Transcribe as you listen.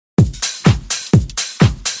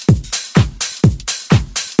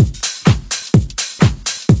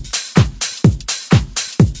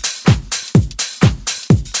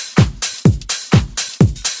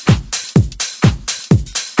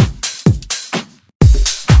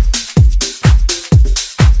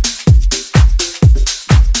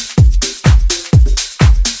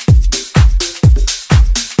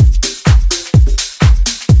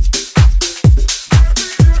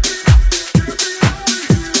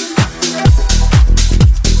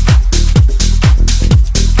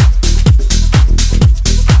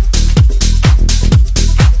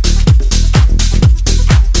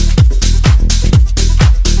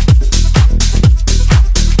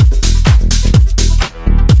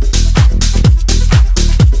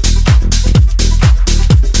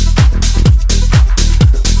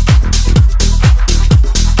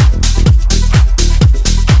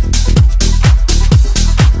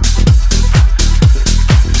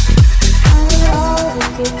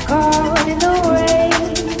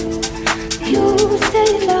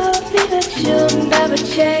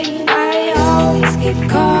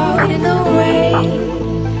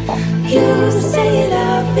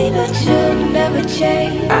but you'll never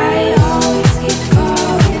change. I always get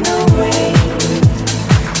caught in the rain.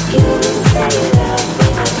 You say you love me,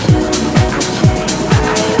 but you'll never change.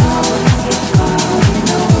 I always get caught in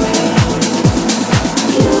the rain.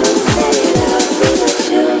 You say you love me, but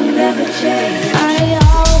you'll never change. I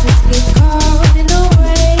always get caught in the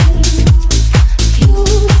rain. You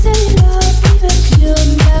say you love me, but you'll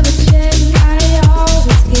never change. I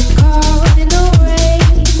always get caught in the rain.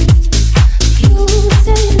 You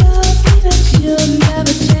say you love me, but you'll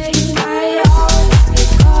never change. I always get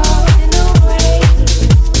caught in the rain.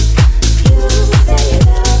 You say you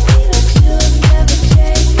love me,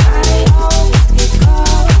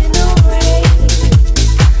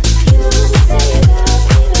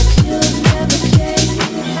 but you'll never change.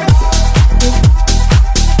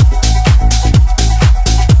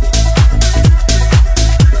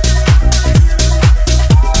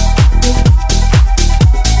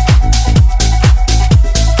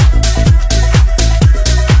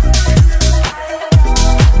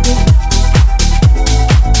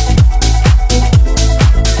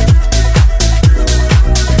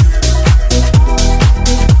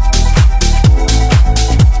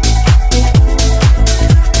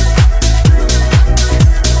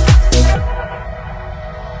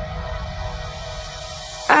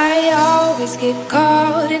 I always get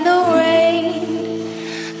caught in the rain.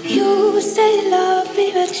 You say you love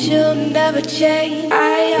me, but you'll never change.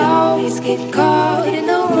 I always get caught in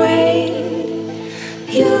the rain.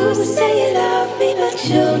 You say you love me, but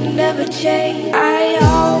you'll never change. I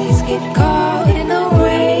always get caught in the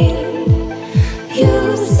rain.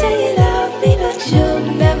 You say you love me, but you'll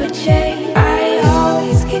never change. I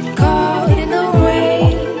always get caught in the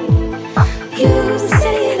rain. You say you love me, but you'll never change. I always get caught in the rain. You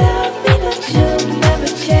say you love me, but you'll never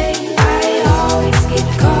change. I always get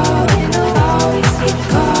caught in the, always get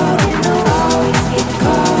caught in the, always get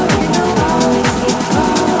caught in the, always get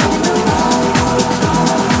caught in the, always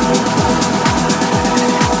get caught.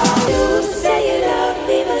 You say you love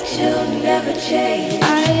me, but you'll never change.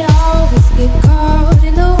 I always get caught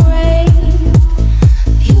in the rain.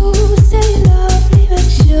 You say you love me, but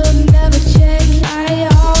you'll never change. I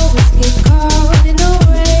always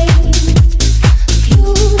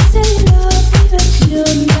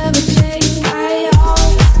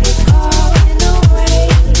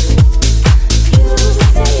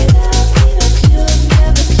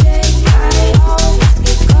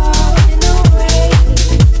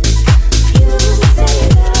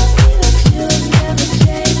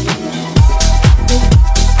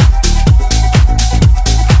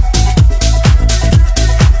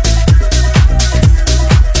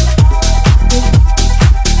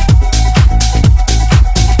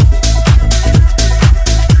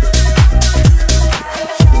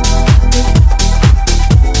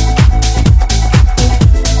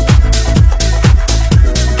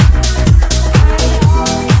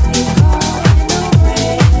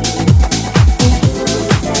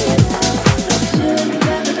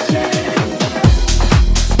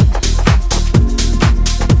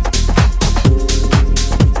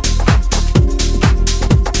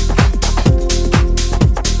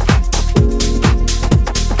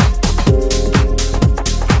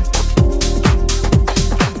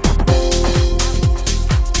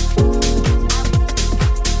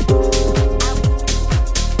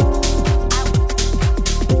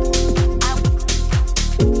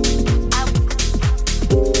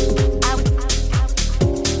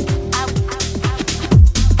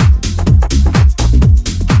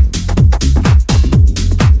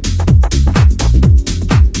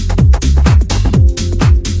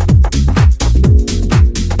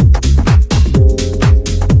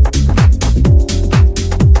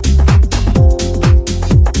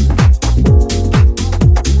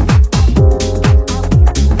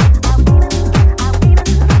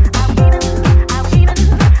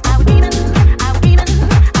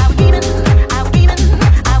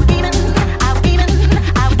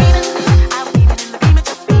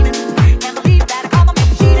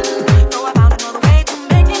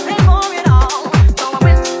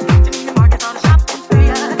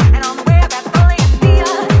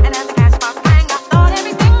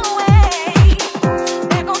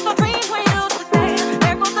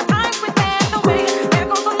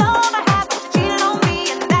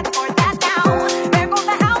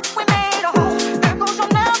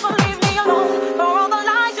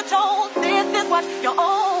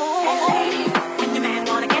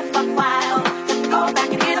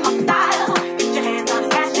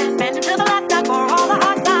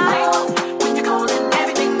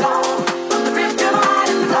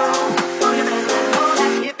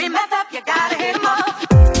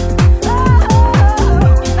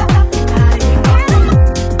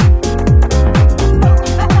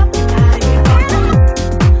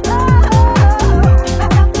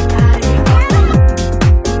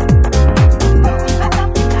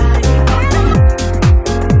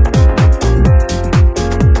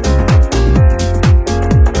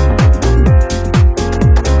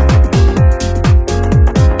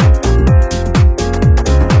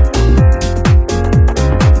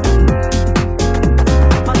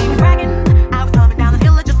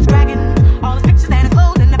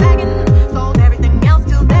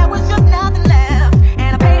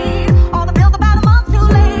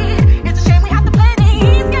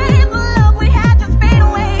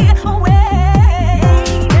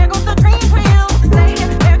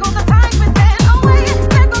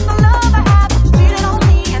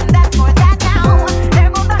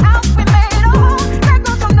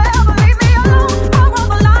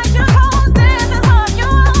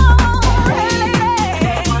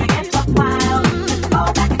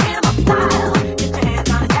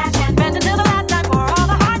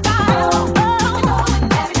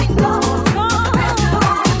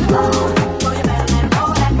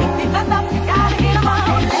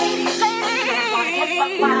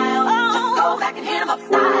up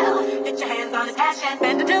style. Get your hands on his cash and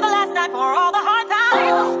spend it till the last night for all the hard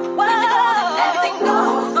times. When you go, then everything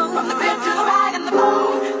goes. From the crib to the ride and the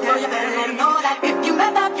clothes. So you better let him know that if you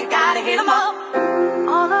mess up, you gotta hit him up.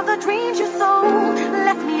 All of the dreams you sold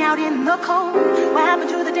left me out in the cold. What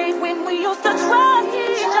happened to the days when we used to trust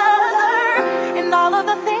each other? And all of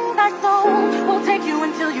the things I sold will take you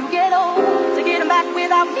until you get old. To get them back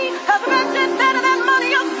without me, 'cause friendship's better than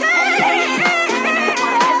money, okay?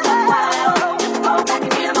 Just go back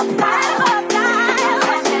and hit 'em upside.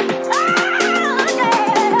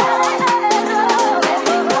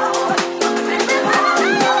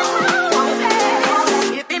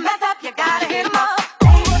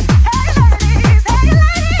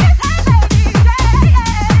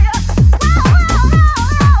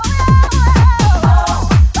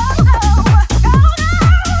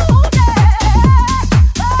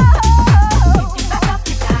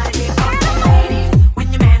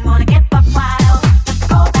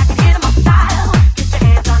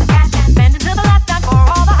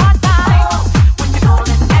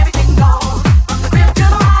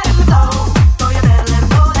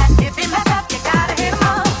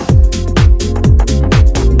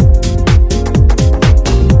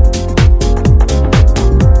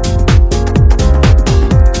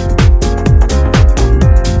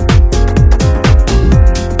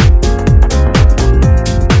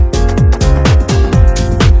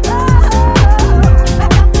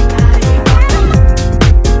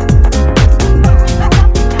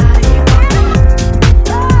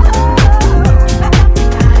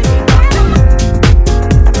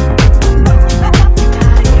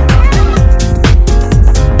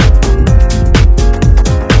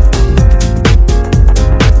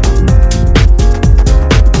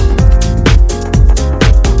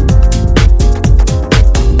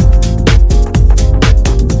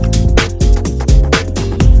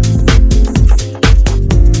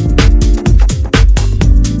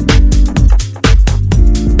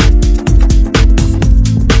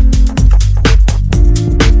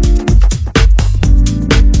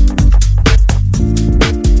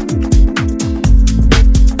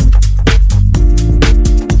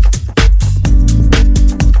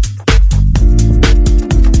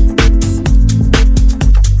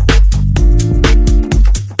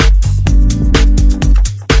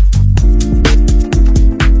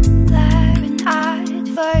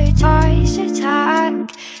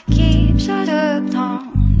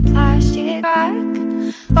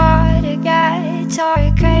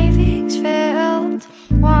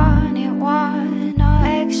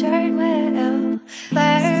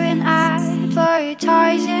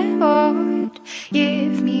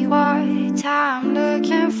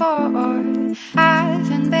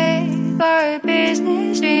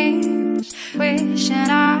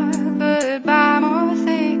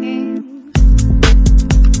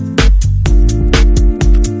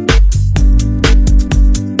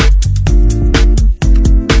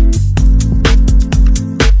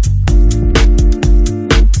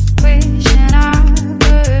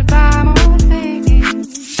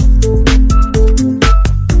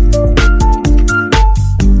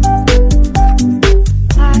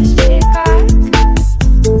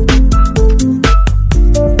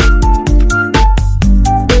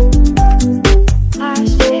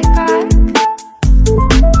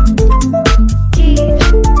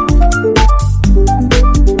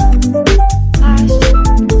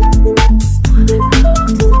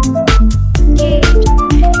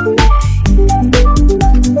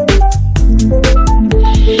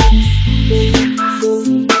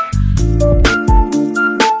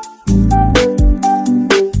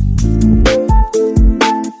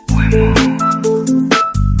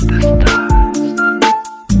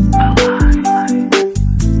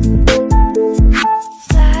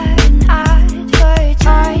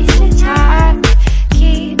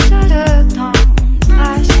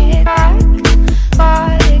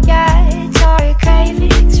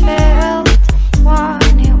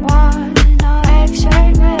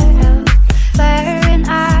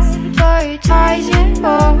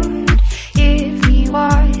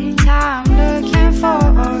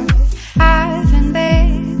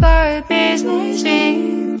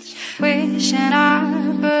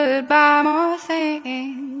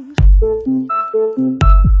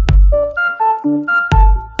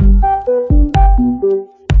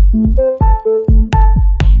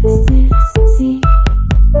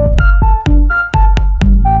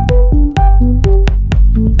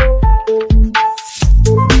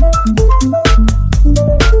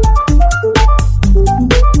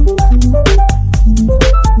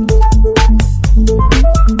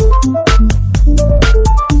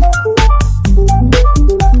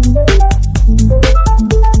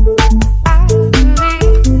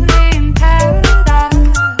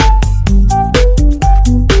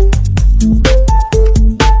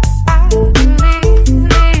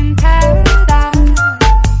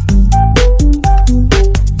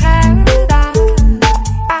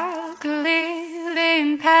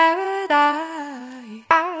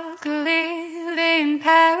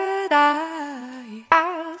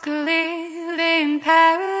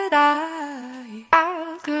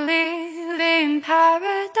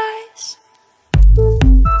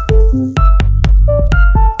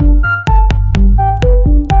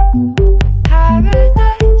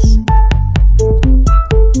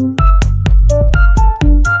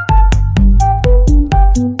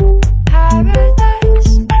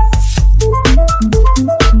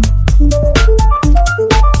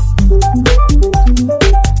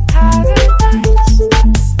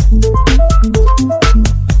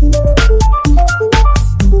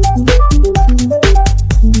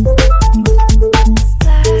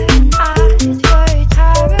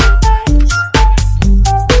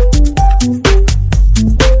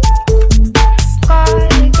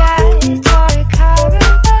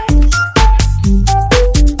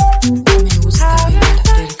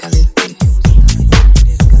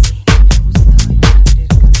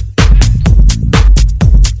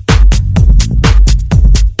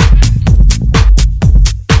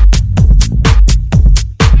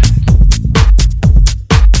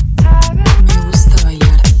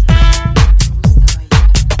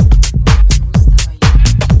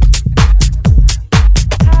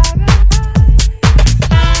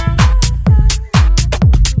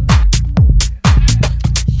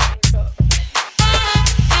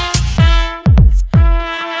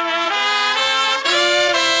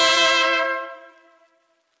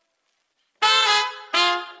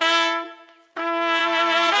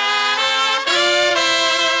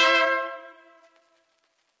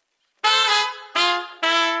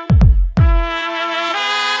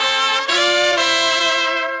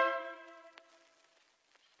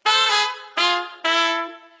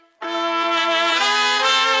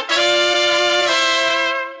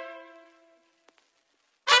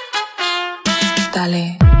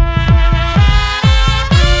 Dale.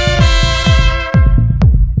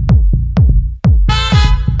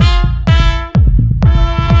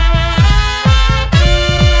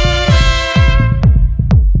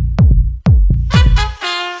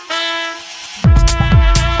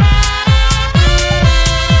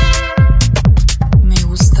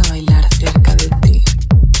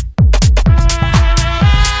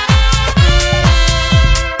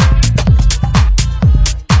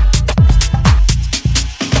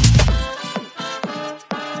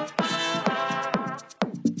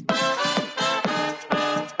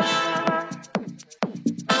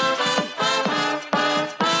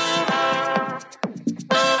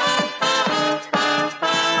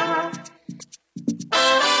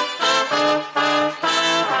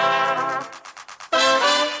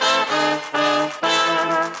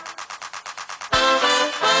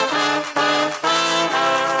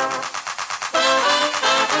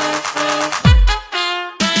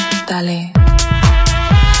 Dale.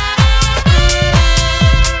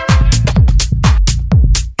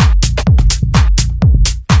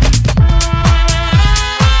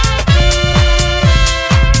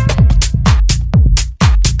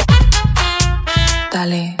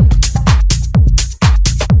 Dale.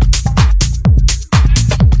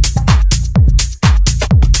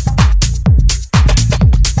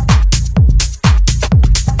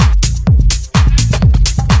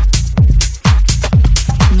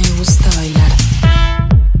 Me gusta bailar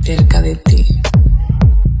cerca de ti.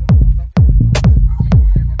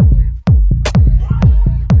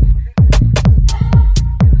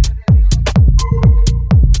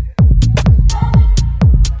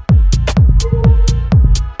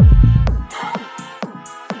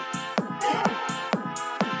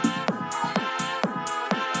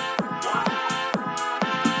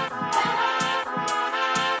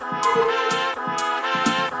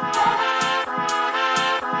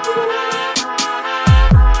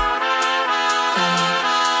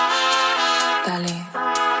 Dale, dale,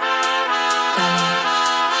 dale,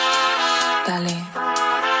 dale,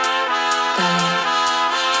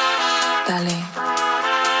 dale,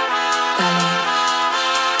 dale,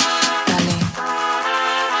 dale,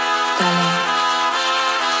 dale,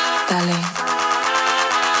 dale,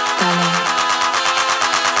 dale,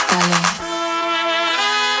 dale.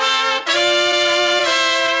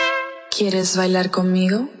 ¿Quieres bailar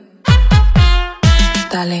conmigo?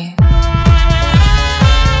 Dale.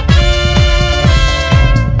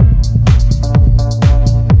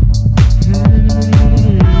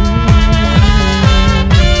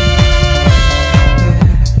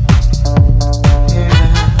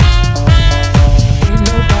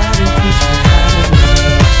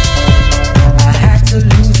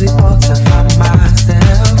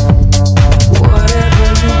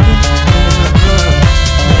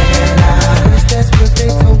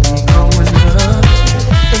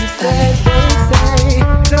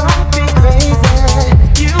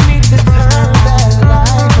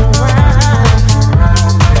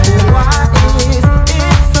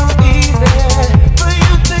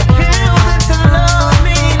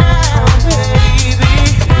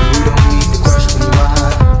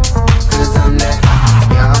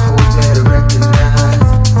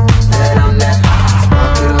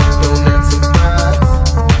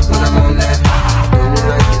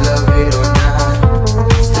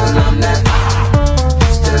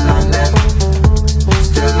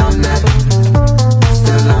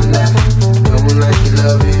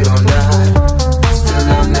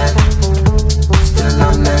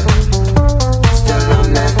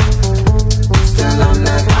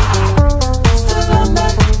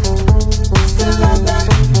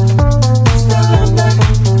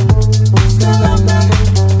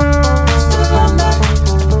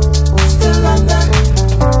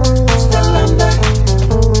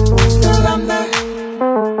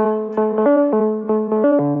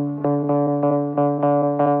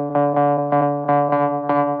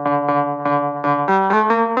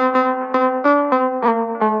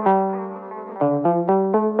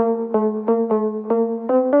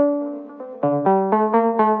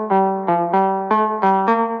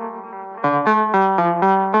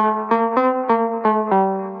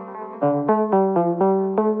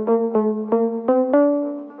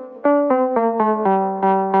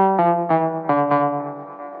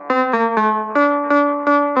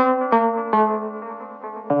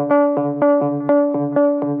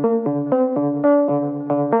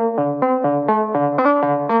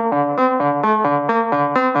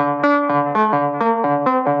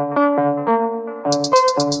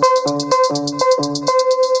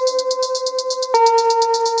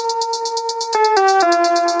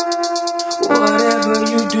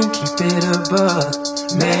 you do keep it above.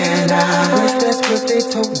 Man, I wish that's what they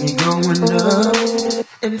told me growing up.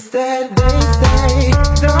 Instead they say,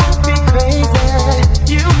 don't be crazy,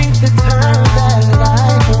 you need to turn that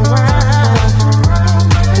life around.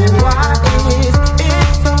 Why is it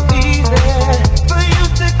so easy for you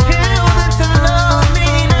to kill and to love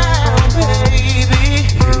me now, baby?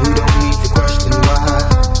 You don't need to question why,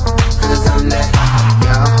 'cause I'm that.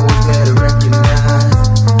 Y'all hoes better recognize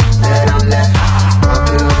that I'm that. Spark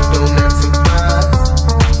it up, don't act surprised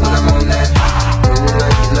when I'm on that. Don't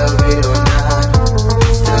like you love it or not,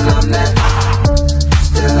 still I'm that.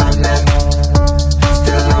 Still I'm that.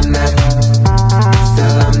 Still I'm that.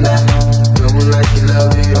 Still I'm that. Don't like you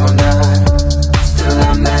love it or not, still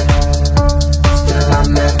I'm that. Still I'm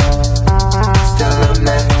that. Still I'm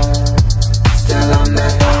that. Still I'm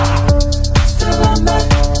that. Still I'm that.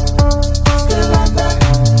 Still I'm that.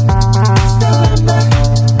 Still I'm that.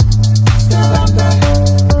 Still I'm that.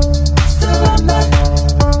 Still I'm that.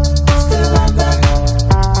 Still I'm that.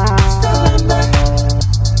 Still I'm that.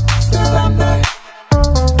 Still I'm that.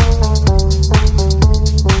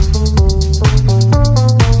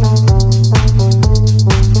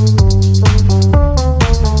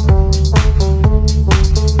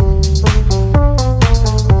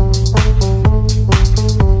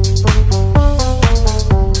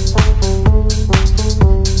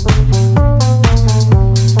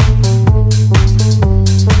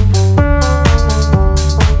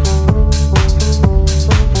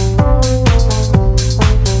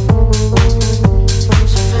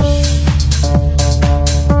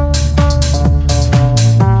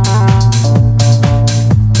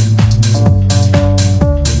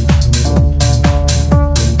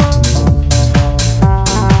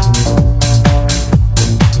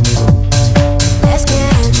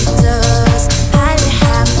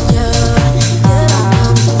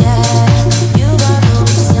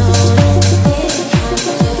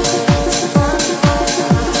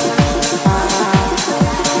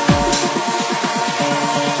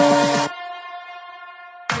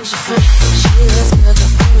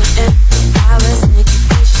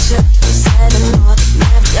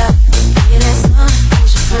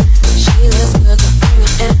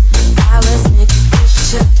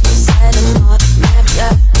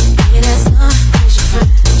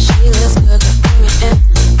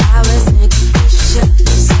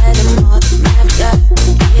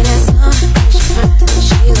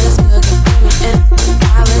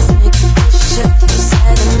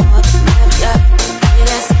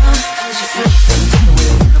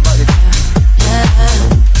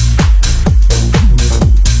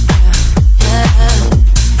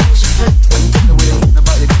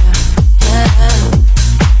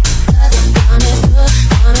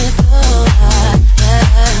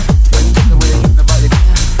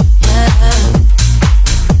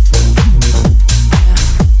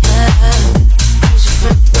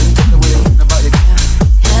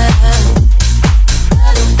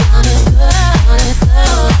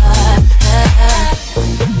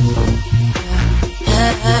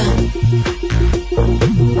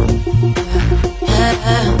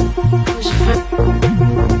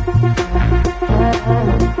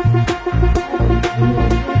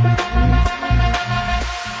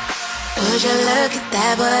 Would you look at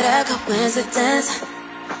that, what a coincidence.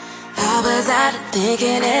 I was out of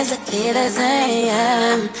thinking exactly the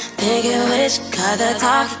same. Thinking which cut the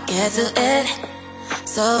talk and get to it.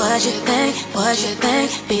 So what you think,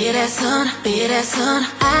 be there soon, be there soon.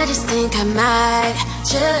 I just think I might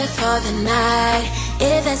chill it for the night.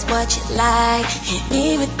 If that's what you like, hit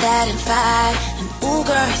me with that and fight. And ooh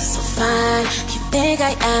girl, you're so fine, you think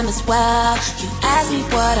I am as well. You ask me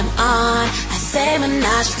what I'm on, I say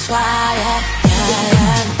menage a trois.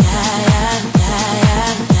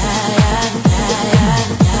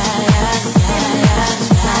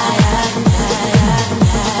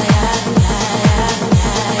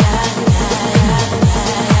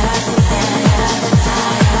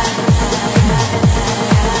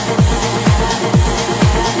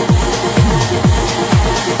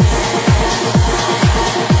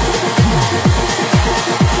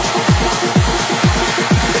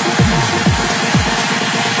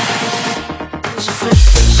 She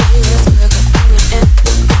was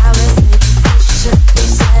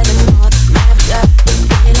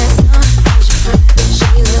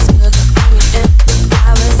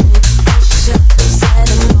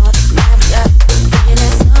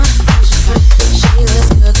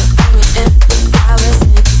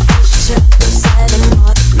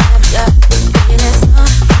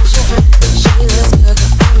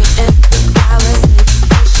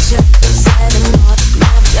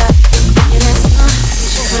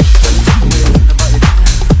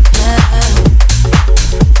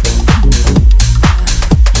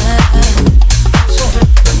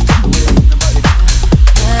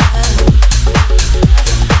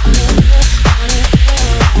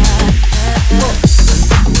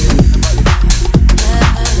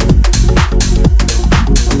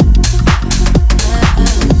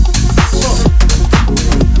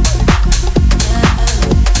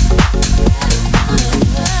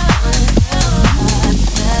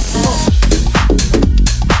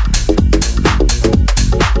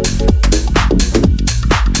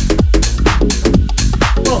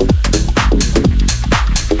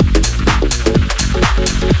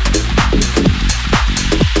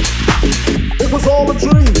a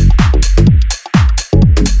dream.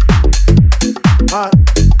 Alright.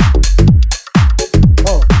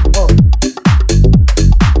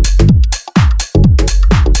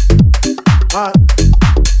 Alright.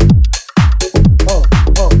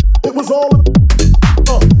 It was all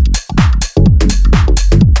alright.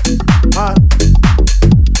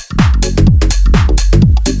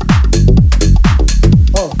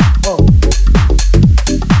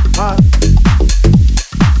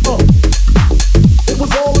 It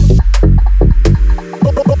was all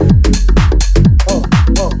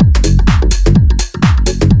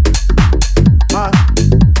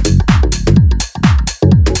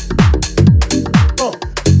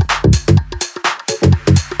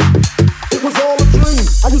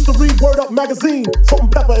magazine, salt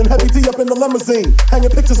and pepper and heavy D up in the limousine, hanging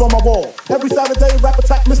pictures on my wall. Every Saturday, rap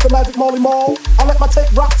attack, Mr. Magic Molly Mall. I let my tape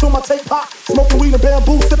rock till my tape pop, smoking weed and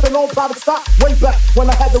bamboo, sipping on private stock. Way back when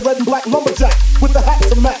I had the red and black lumberjack with the hat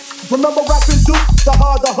to match. Remember rapping Duke, the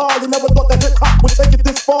hard. You never thought that hip hop would take it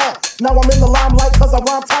this far. Now I'm in the limelight cause I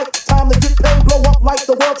rhyme tight. Time to get paid, blow up like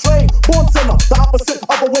the world trade. Born sinner, the opposite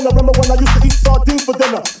of a winner. Remember when I used to eat sardines for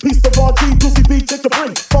dinner? Piece of raw G, Juicy B, chicken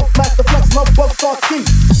free. Funk Master Flex, love bug, star ski.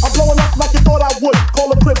 I'm blowing up like you thought I would.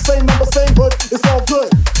 Call a crib, same number, same hood. It's all good.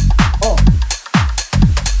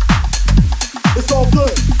 It's all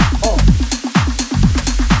good.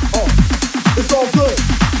 It's all good.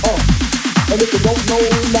 And if you don't know,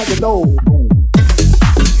 now you know.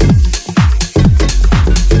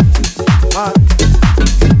 Alright.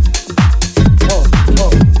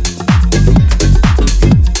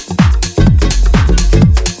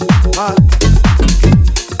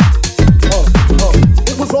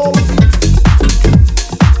 It was all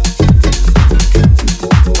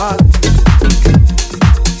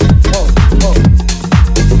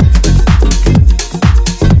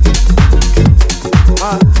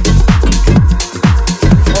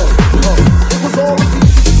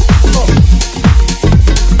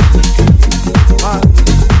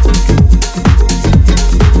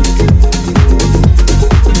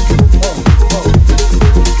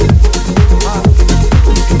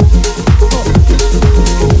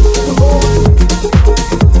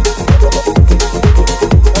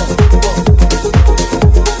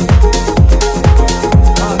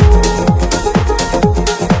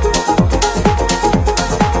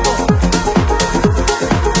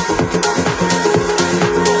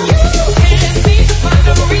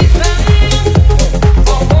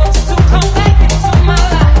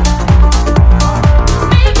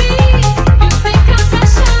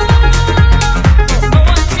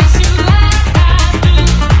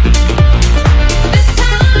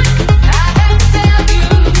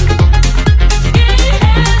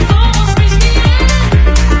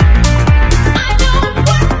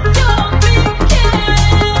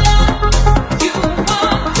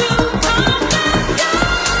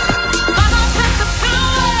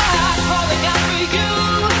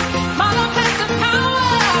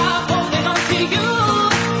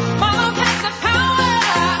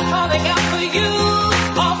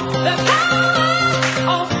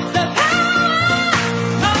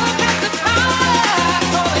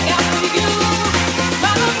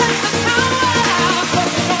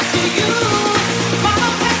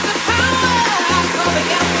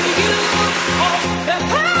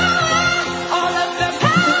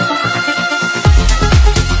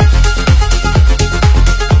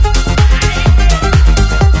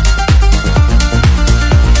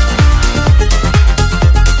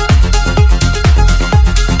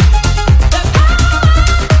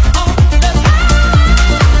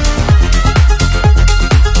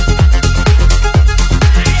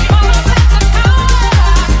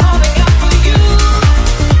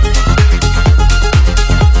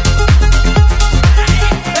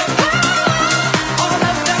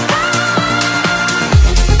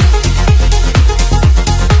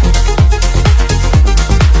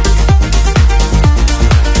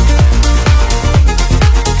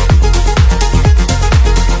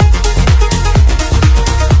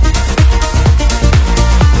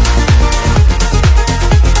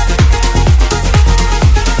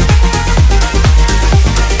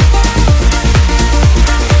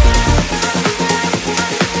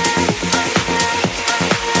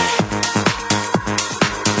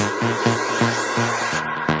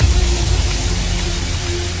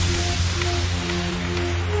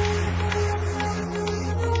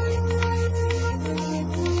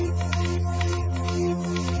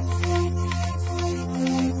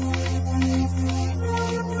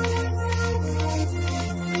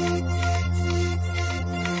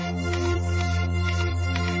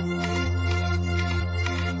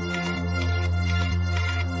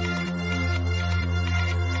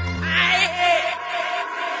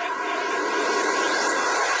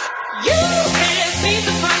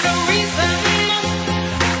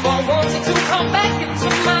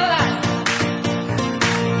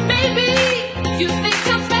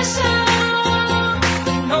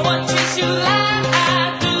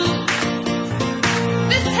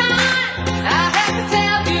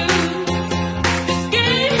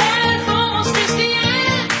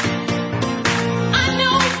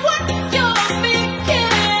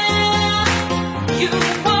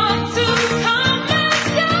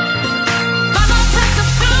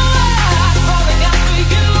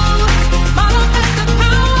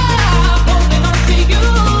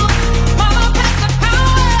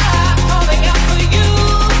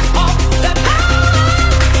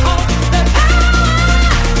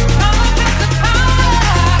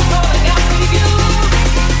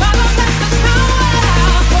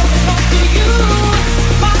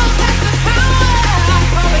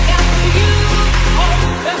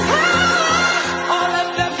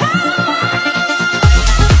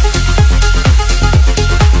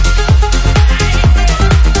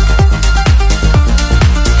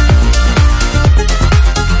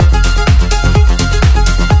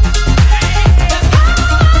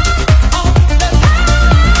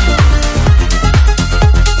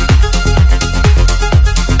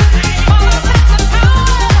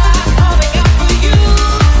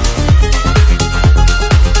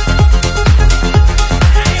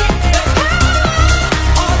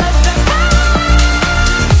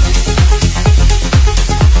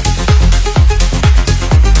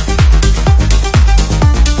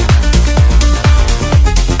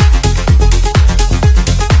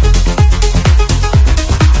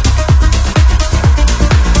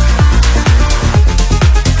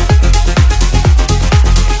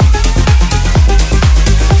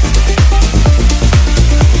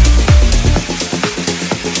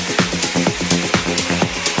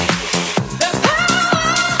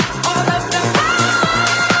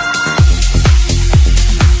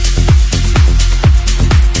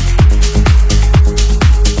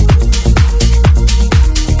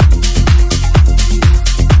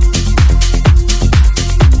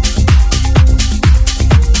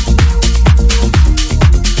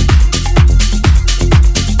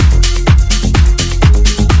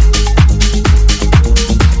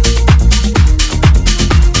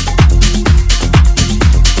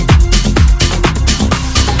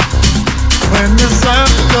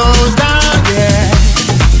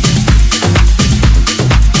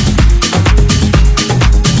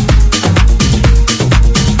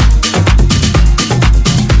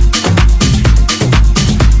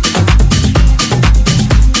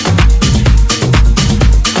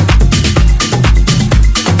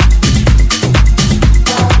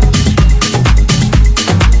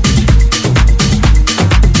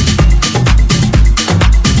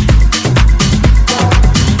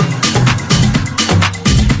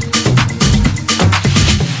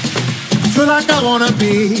wanna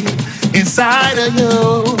be inside of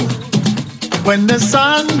you when the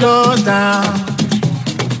sun goes down.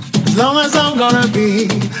 As long as I'm gonna be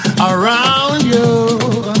around you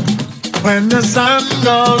when the sun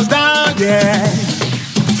goes down, yeah.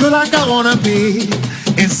 Feel like I wanna be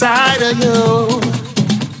inside of you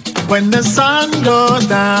when the sun goes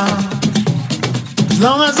down. As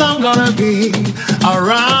long as I'm gonna be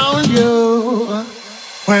around you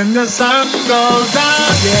when the sun goes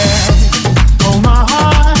down, yeah. Oh, my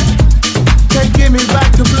heart can't get me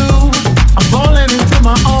back to blue. I'm falling into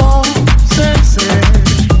my own senses.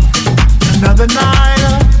 Another night,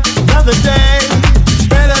 another day. It's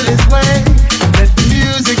better this way. Let the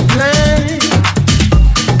music play.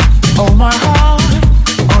 Oh, my heart,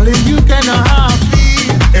 only you can know how I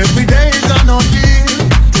feel. Every day is on no feel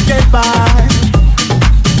to get by.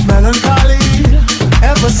 Melancholy,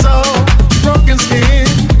 ever so broken skin,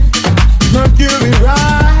 mercury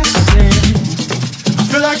rising. I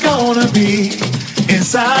feel like I wanna be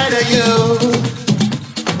inside of you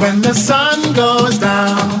when the sun goes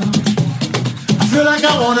down. I feel like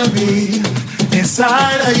I wanna be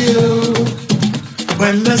inside of you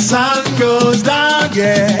when the sun goes down,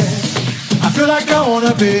 yeah. I feel like I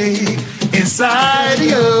wanna be inside of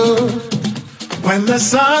you when the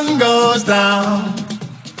sun goes down.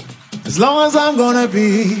 As long as I'm gonna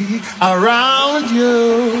be around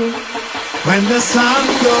you when the sun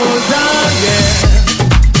goes down, yeah.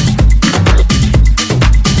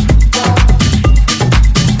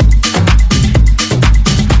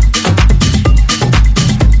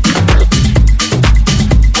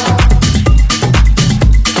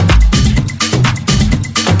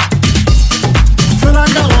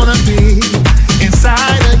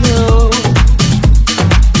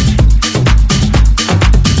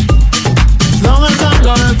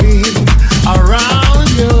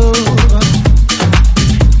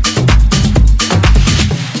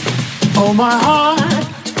 My heart,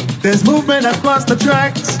 there's movement across the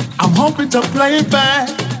tracks. I'm hoping to play it back,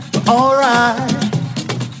 but alright.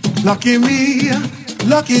 Lucky me,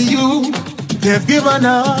 lucky you, they've given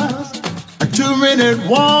us a 2-minute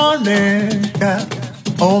warning.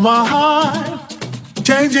 Oh, my heart,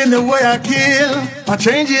 changing the way I kill. are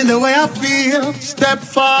changing the way I feel. Step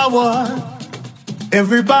forward.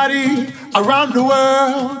 Everybody around the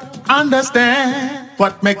world understand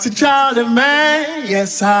what makes a child a man.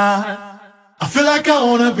 Yes, I feel like I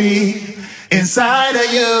wanna be inside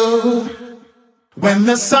of you when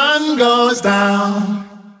the sun goes down.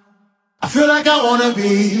 I feel like I wanna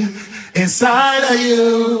be inside of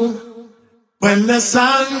you when the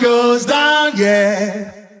sun goes down.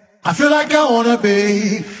 Yeah, I feel like I wanna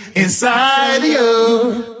be inside of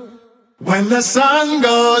you when the sun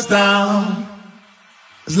goes down.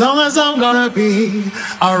 As long as I'm gonna be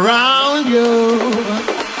around you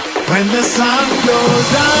when the sun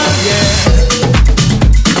goes down, yeah.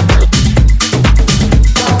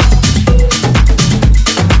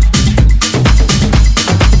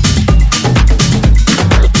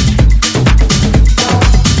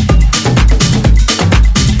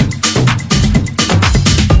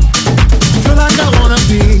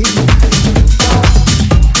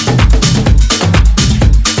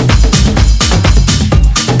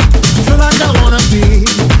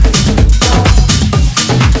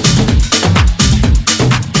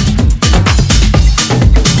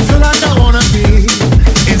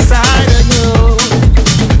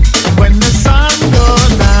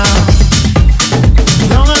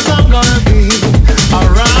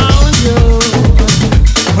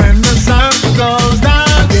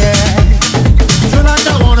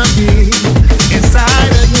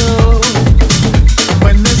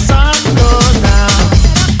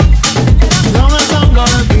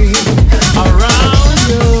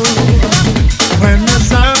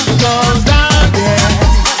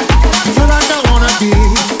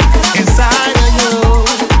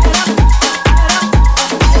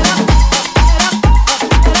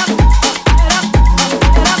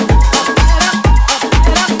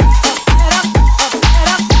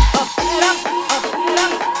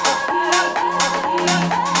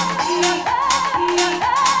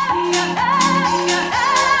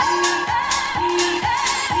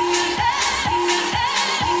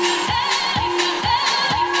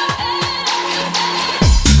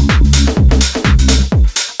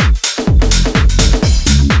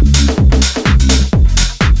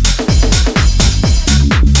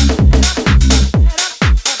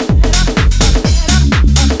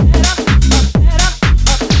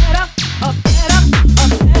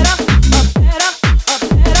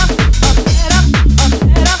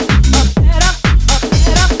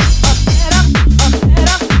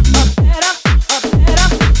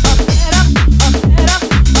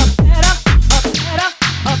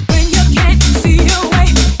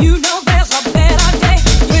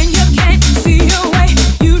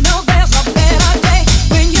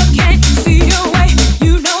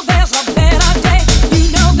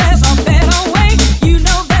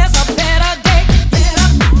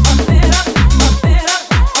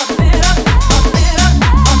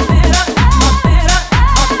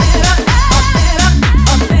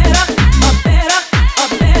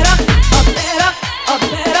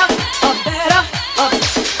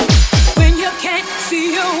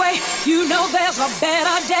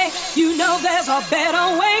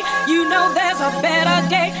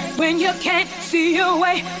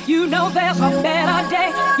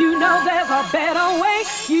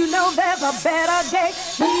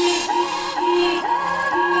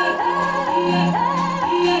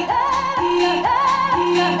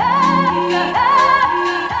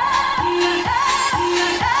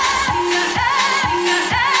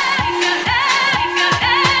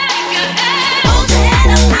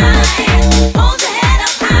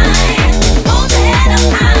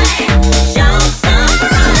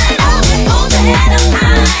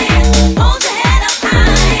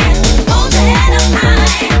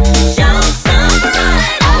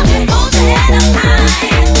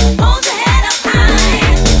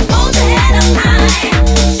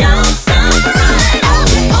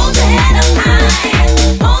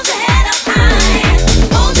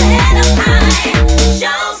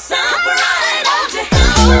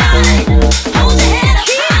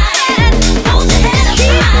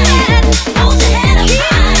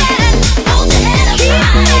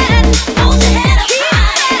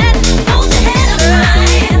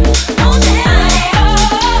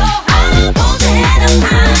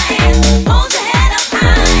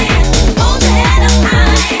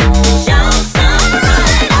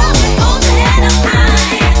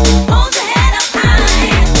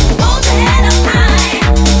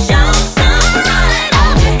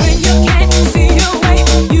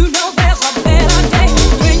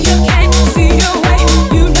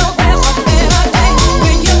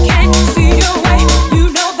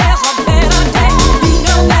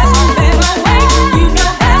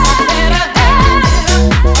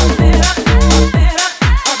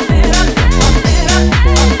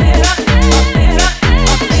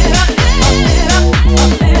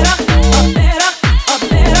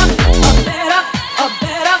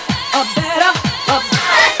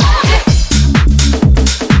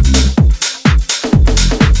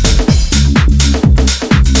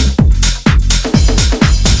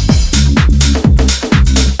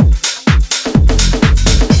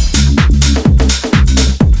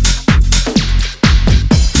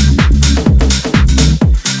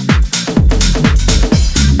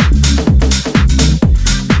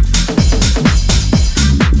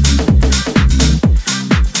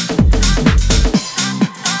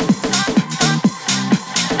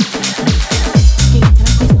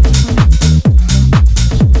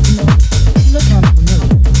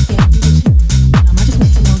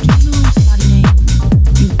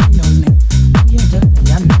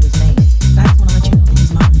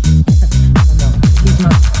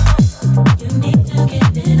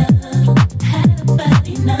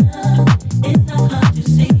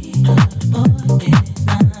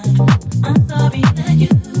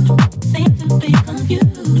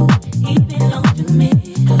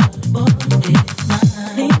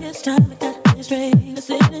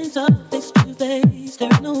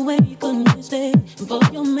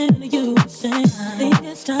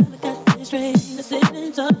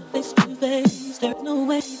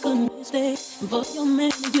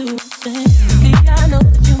 Love.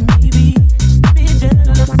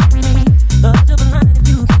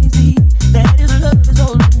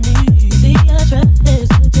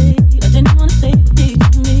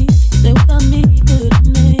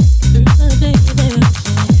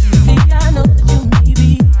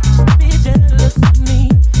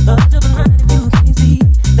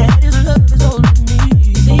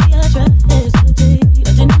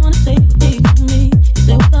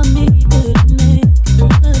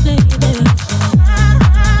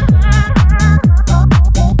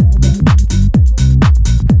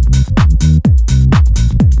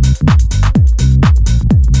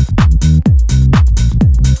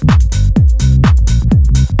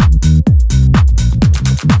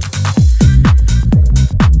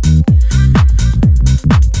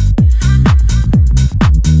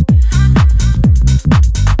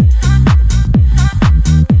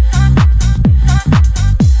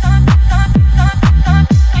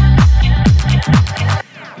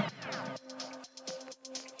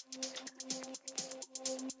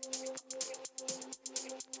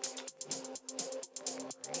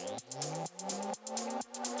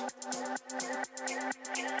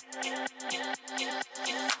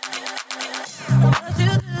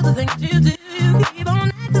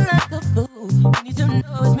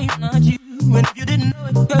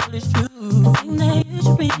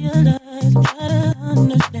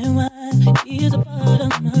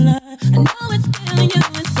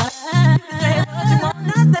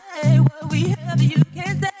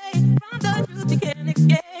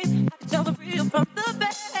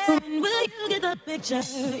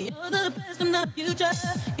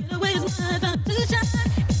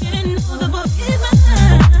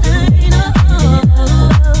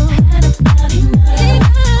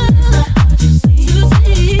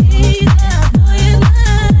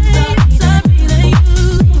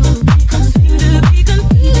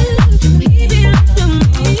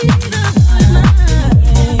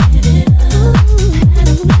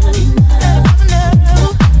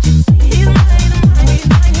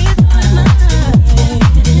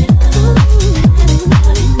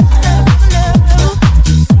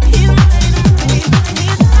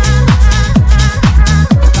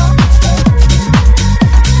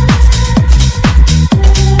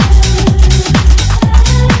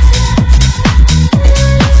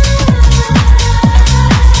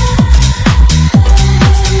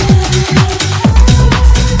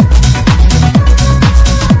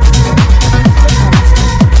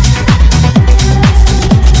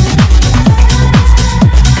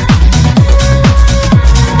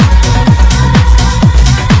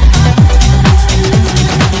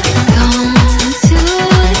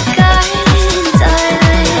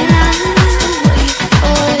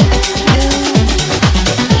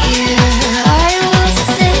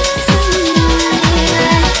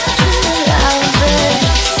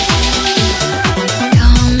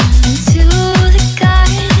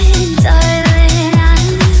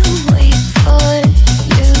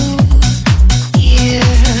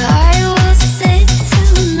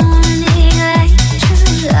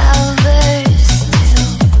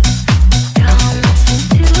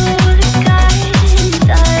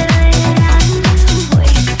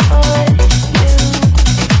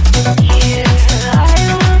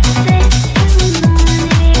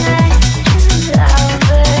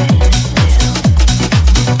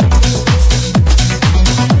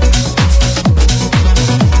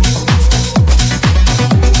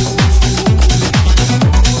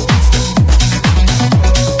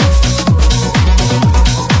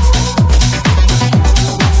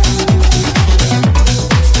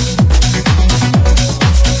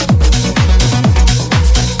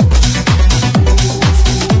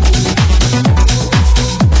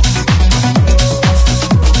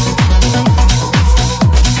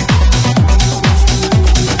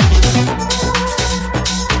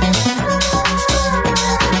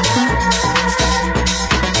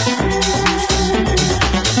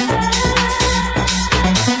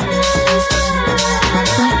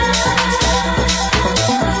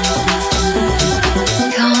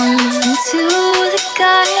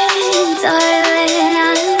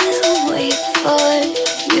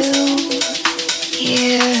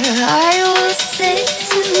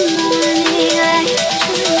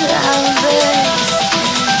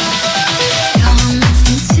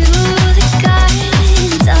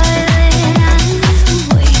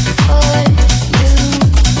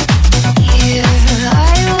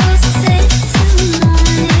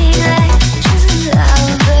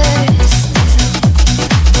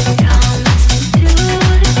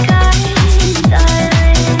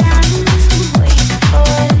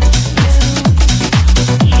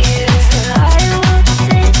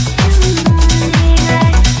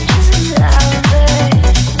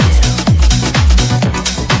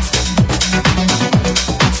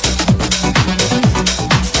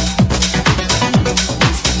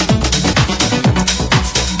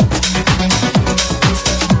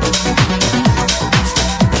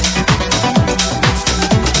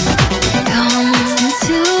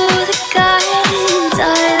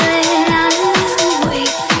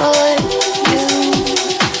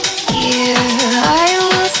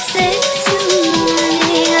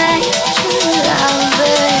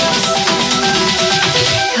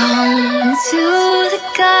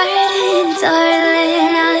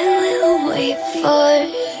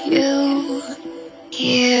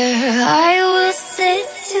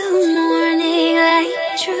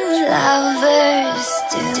 lovers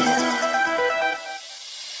do.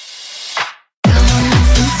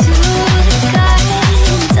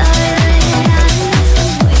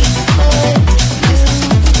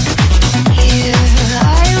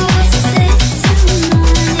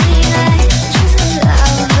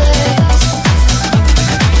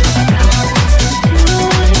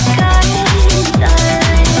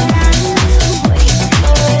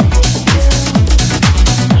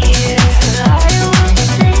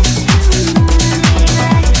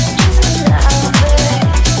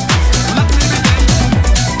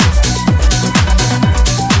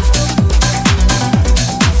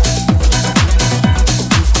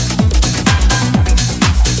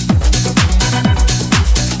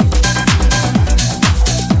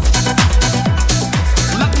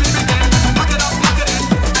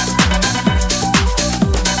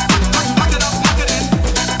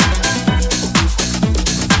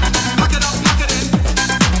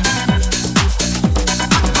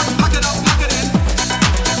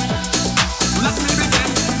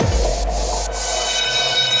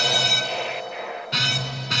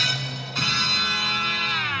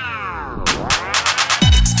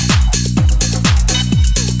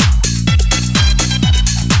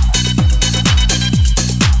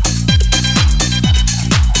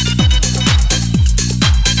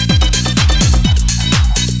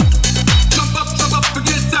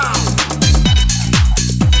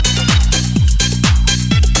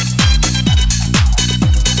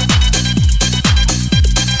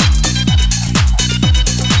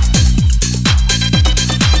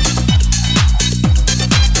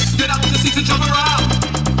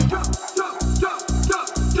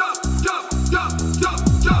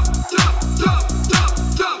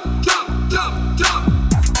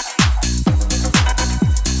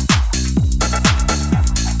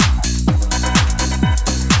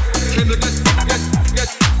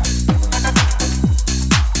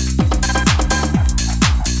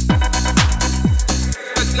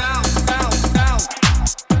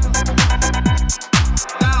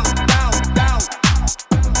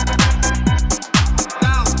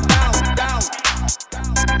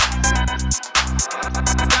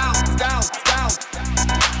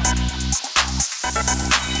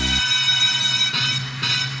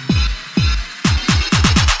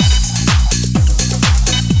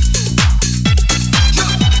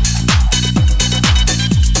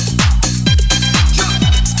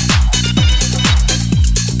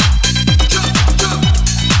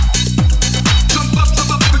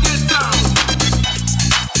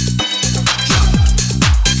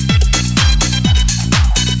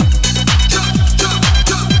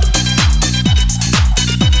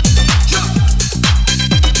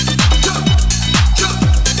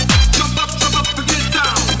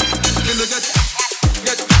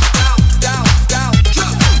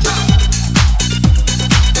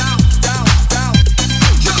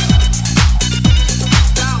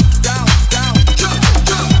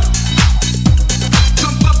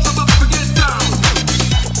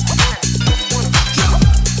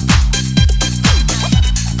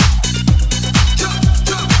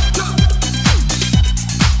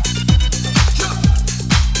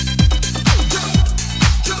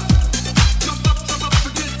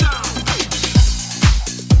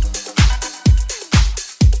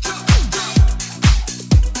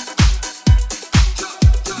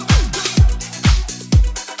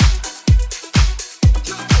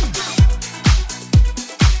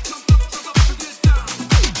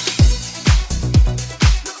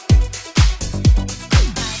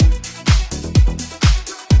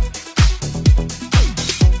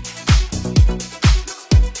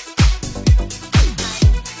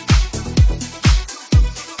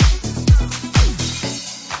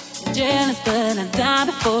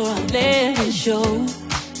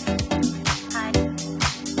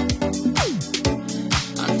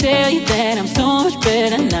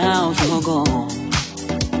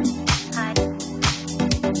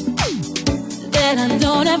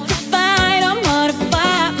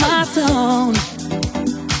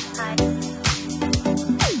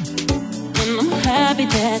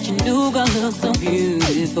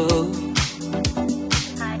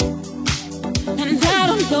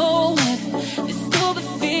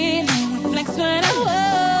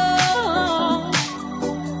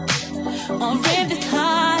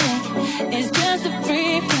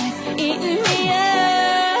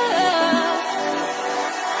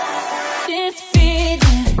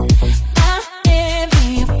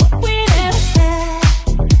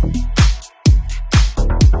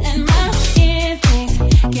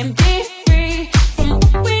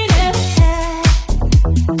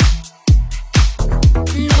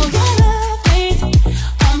 No, your love ain't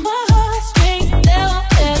on my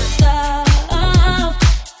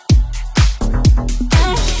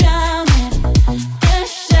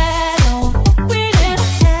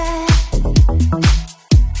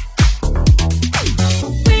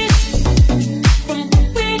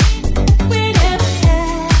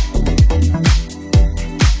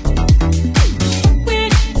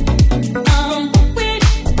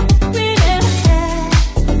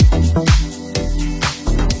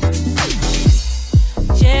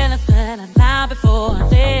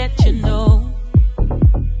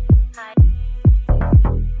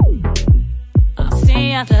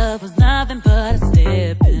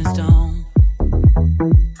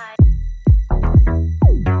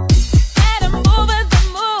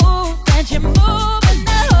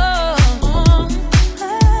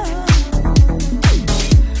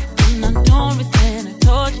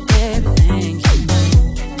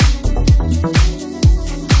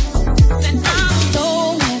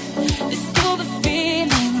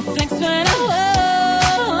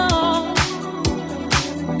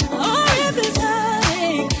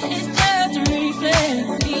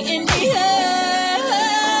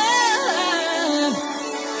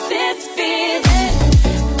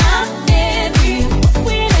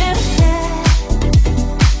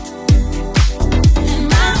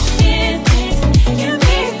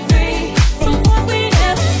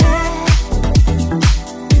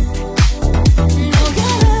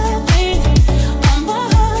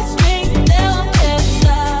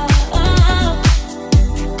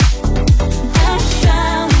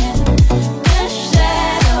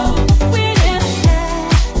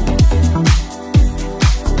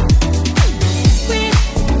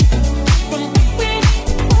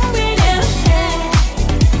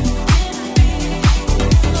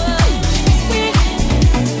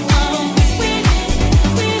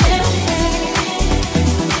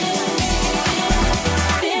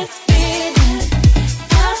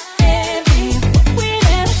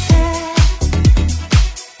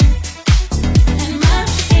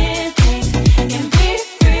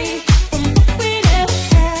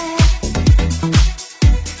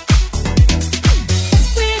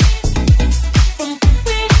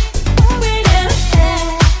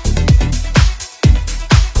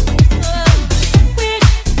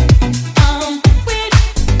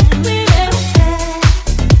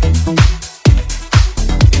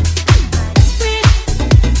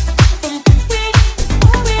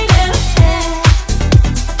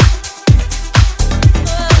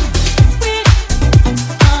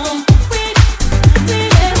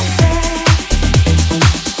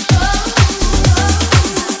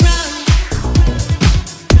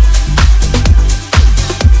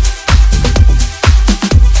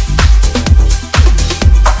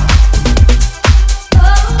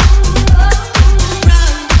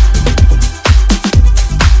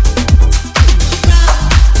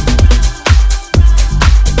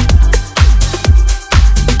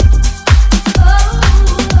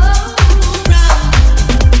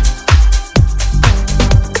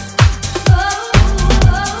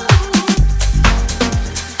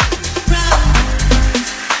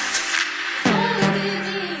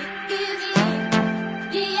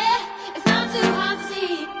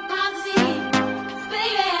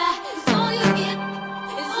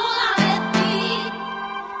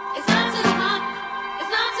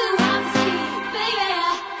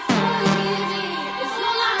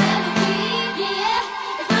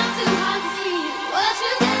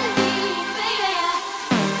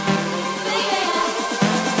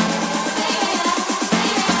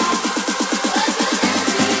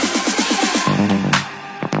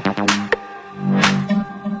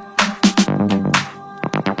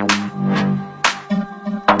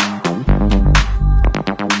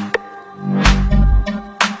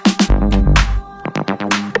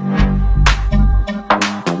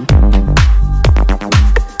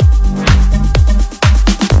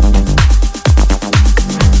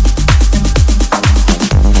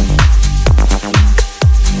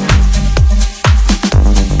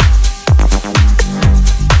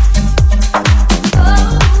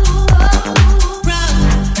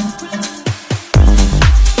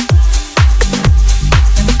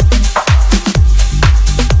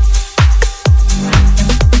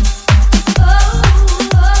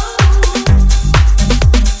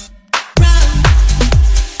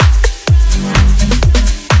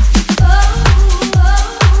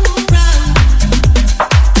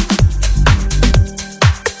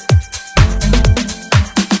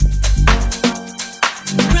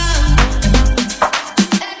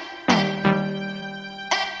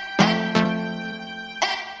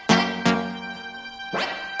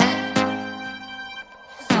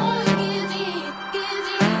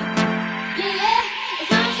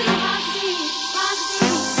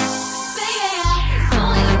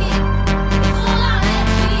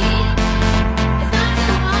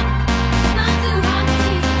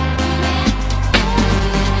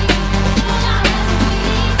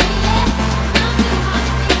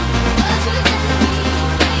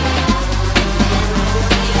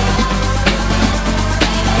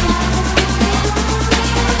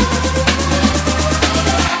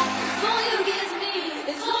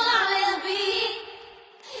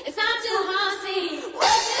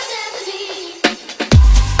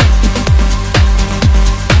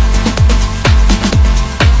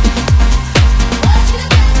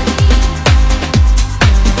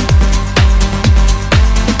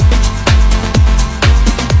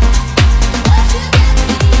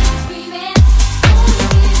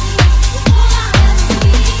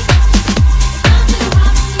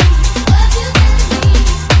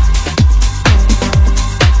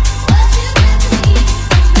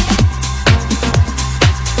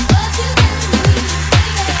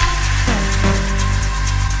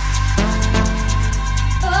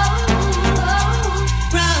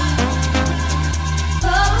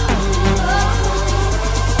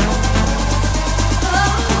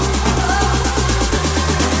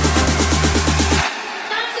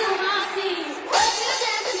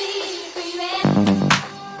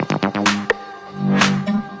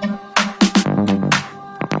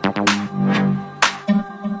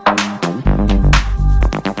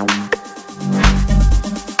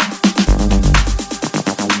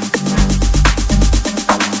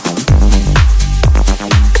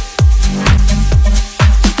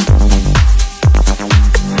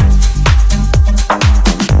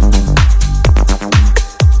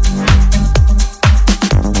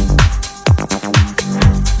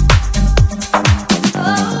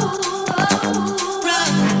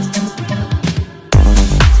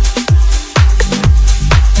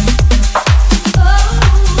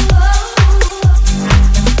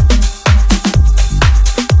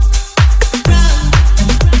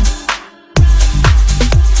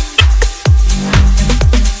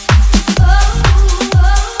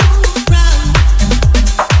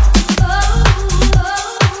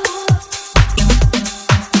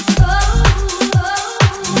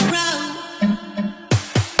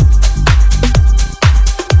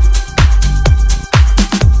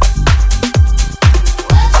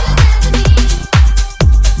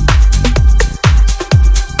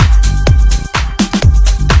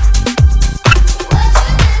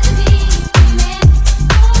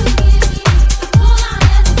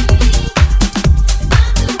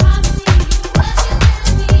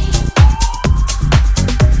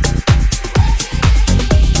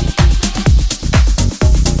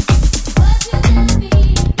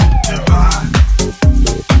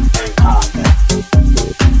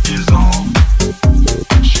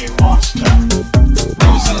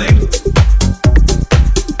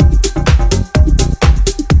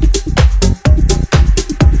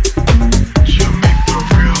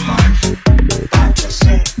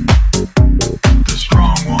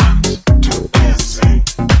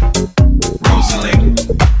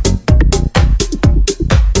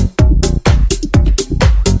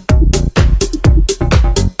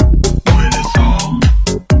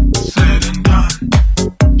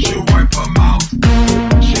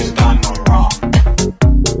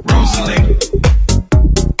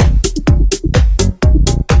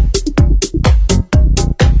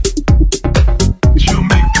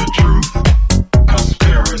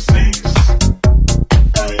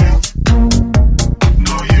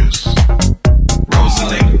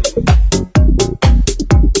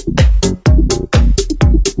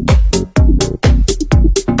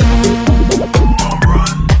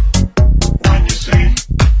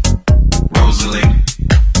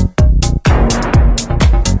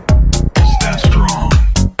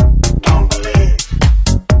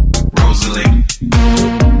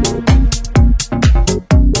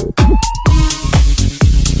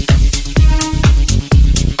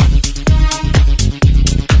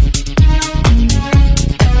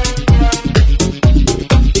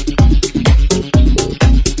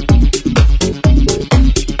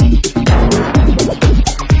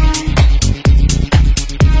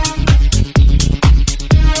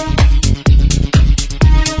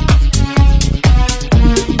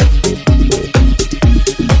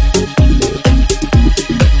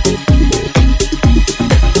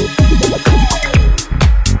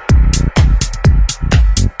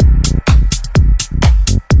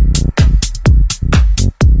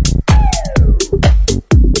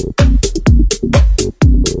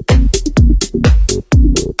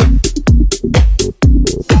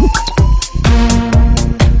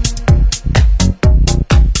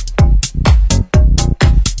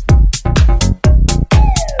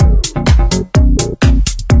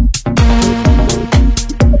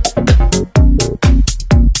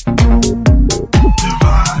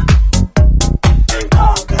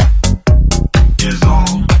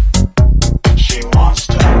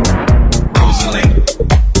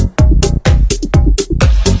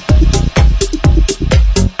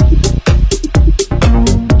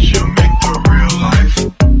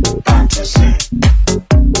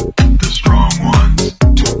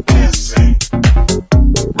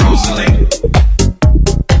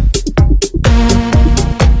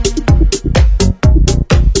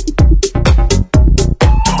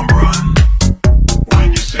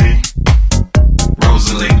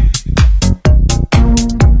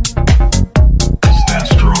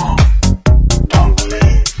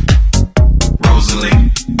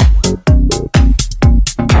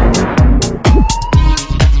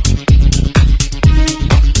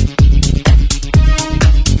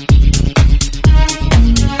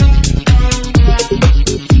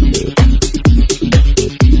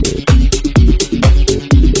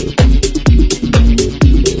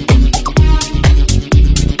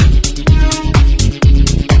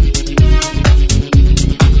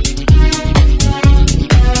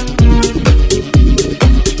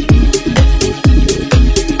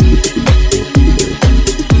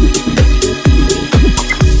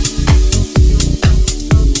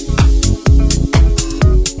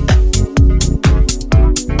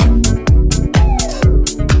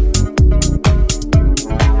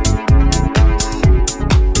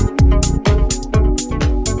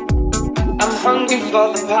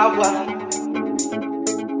for the power.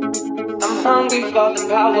 I'm hungry for the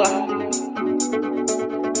power.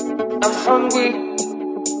 I'm hungry.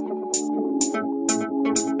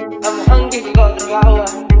 I'm hungry for the power.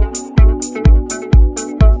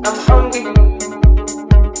 I'm hungry.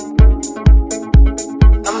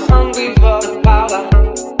 I'm hungry for the power.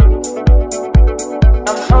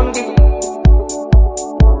 I'm hungry.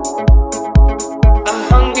 I'm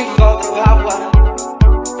hungry for the power.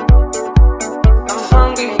 I'm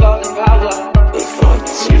hungry for the power. The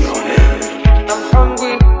thoughts in your head. I'm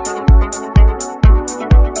hungry.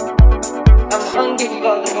 I'm hungry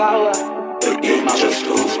for the power. The game just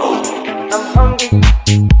goes on. I'm hungry.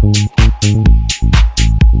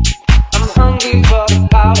 I'm hungry for the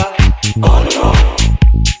power. On and on.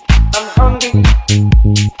 I'm hungry.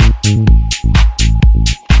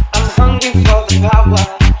 I'm hungry for the power.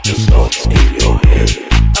 The thoughts in your head.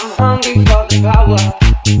 I'm hungry for the power.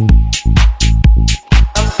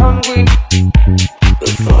 I'm hungry. The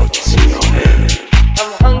thoughts in your head.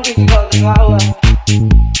 I'm hungry for the power.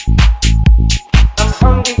 I'm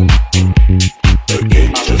hungry. The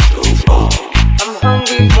game just goes on. I'm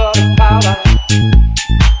hungry for the power.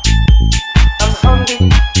 I'm hungry.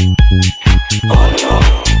 On and on.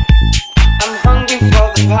 I'm hungry for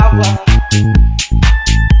the power.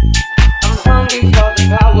 I'm hungry for the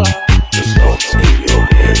power. The thoughts in your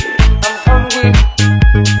head. I'm hungry.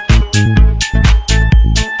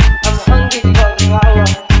 I'm hungry.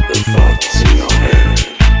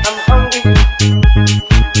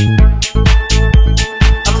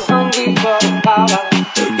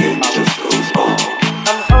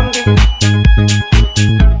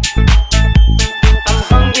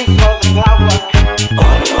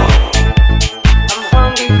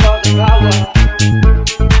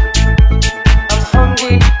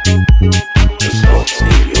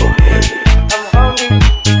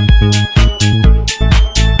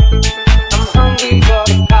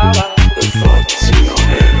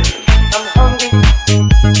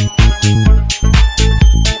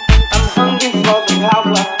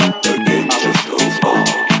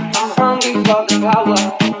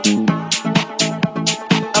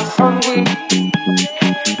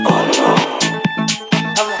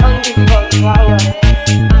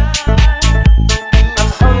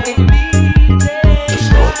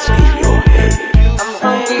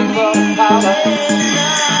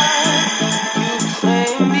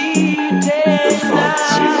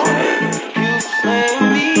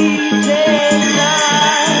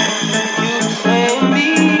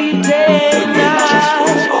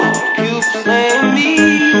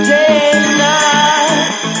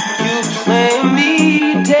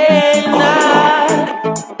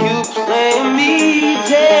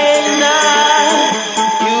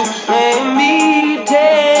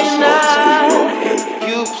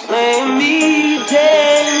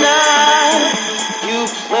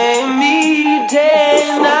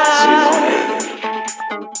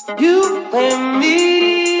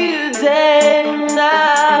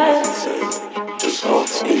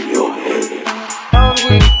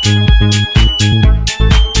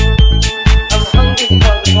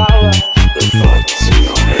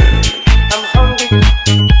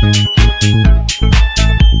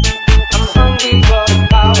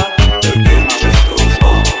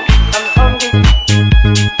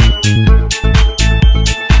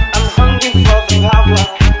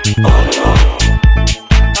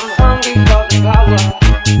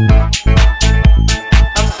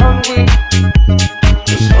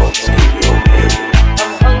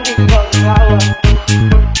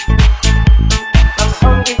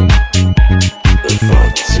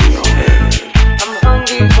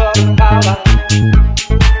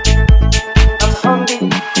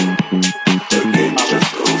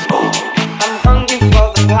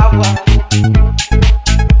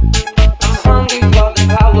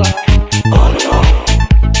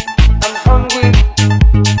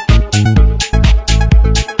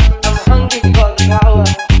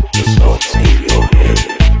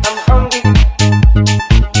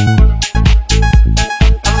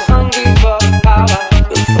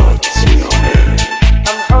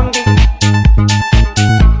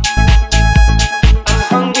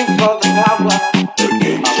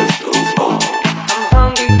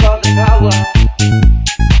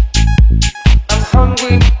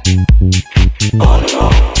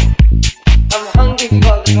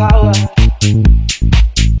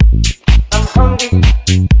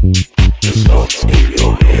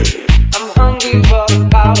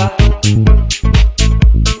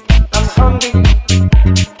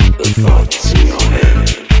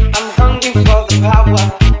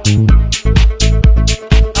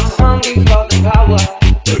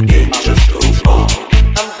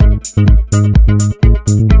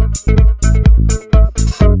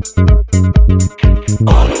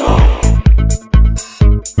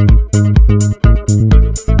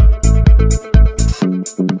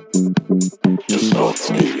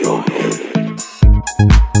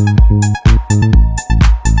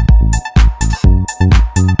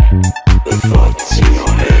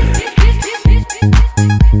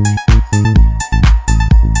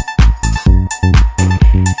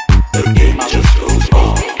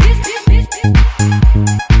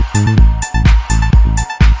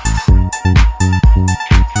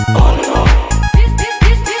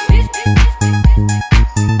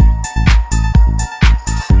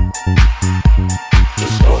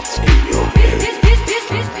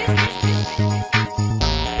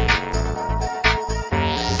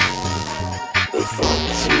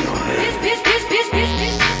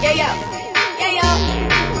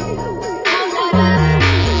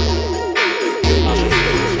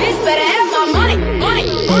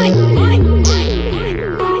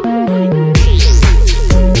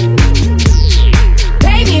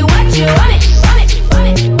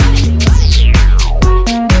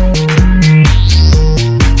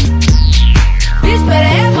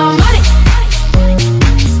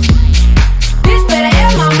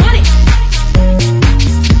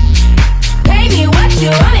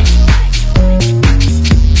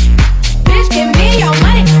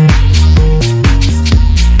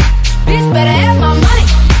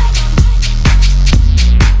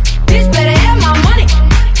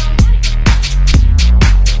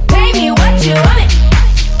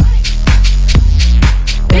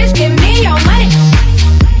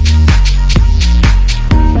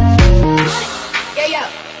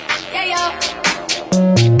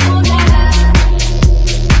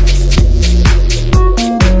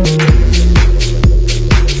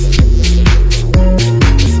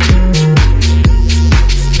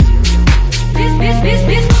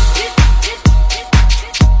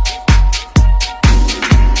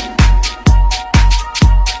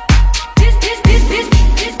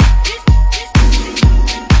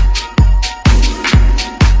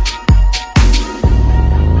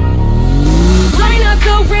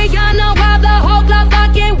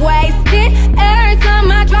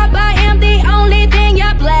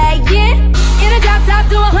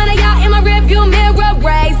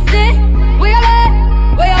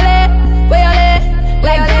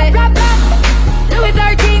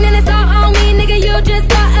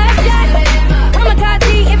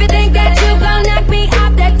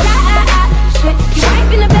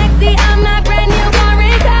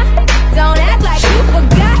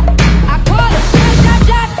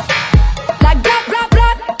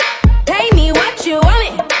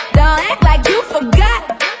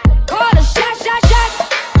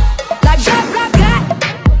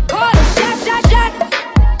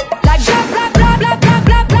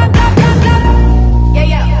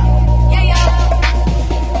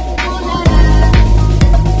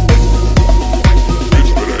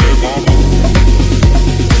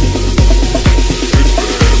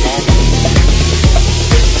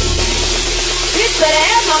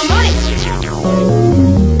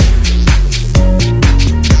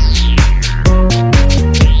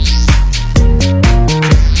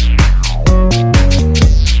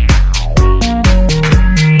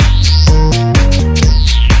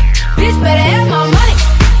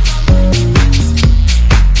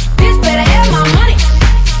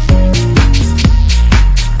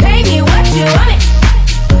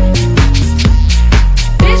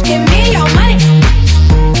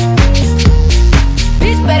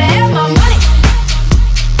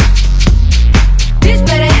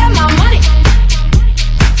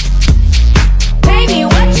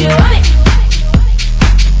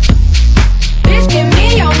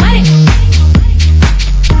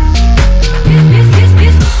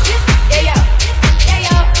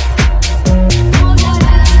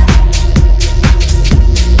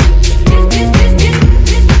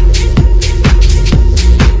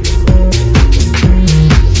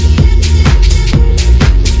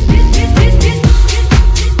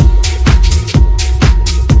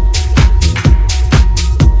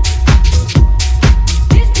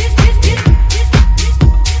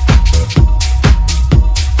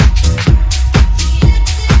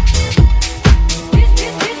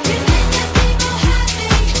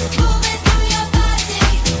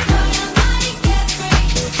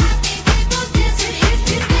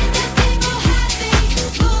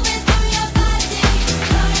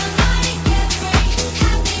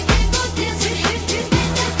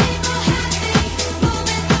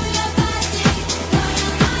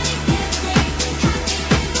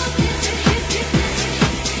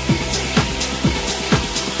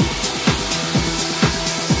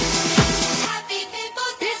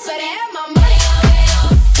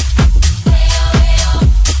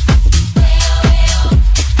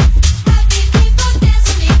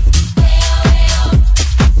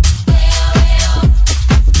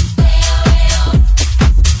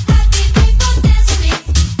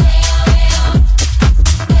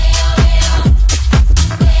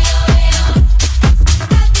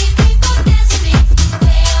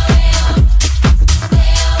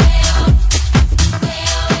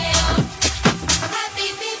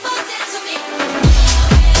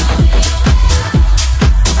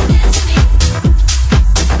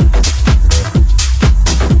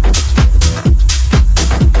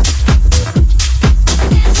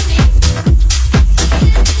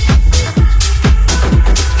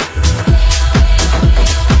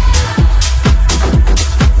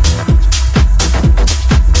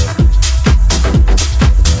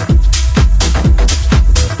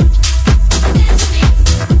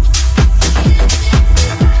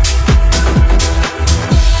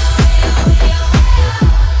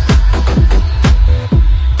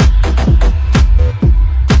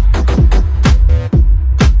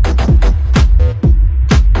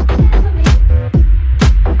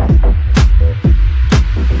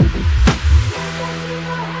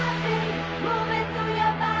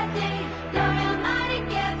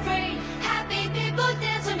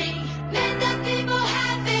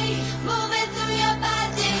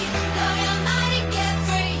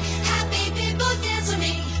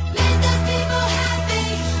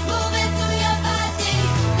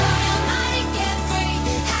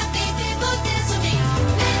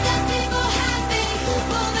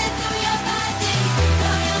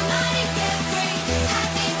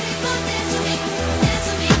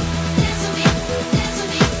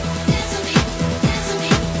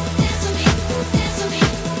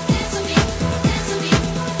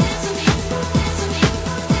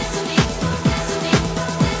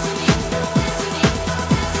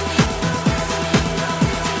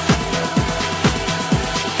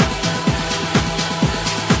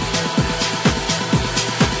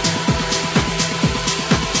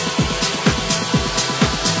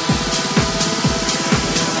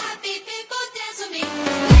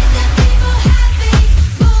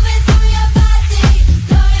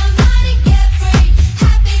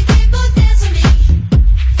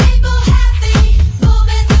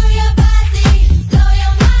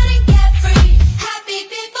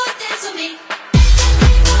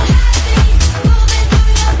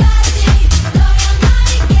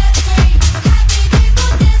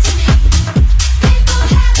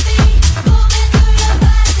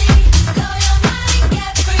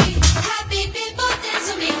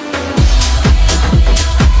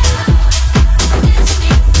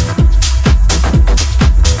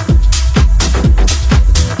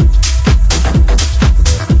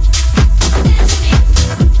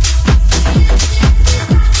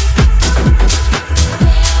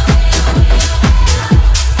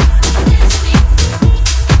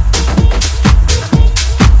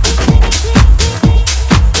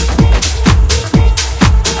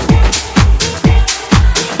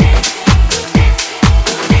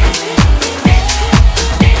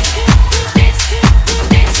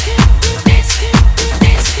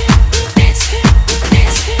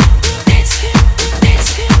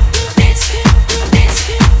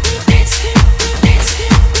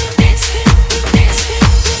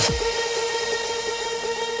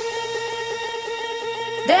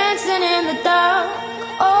 dancing in the dark,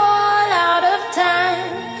 all out of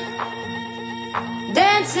time.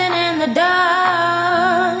 Dancing in the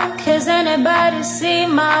dark. Has anybody seen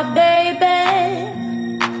my baby?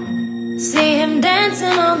 See him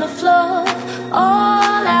dancing on the floor,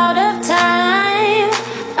 all out of time.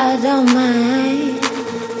 I don't mind,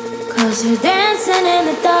 'cause you're dancing in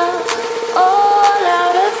the dark, all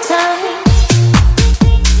out of time.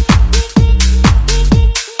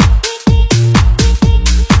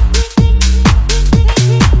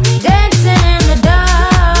 Dancing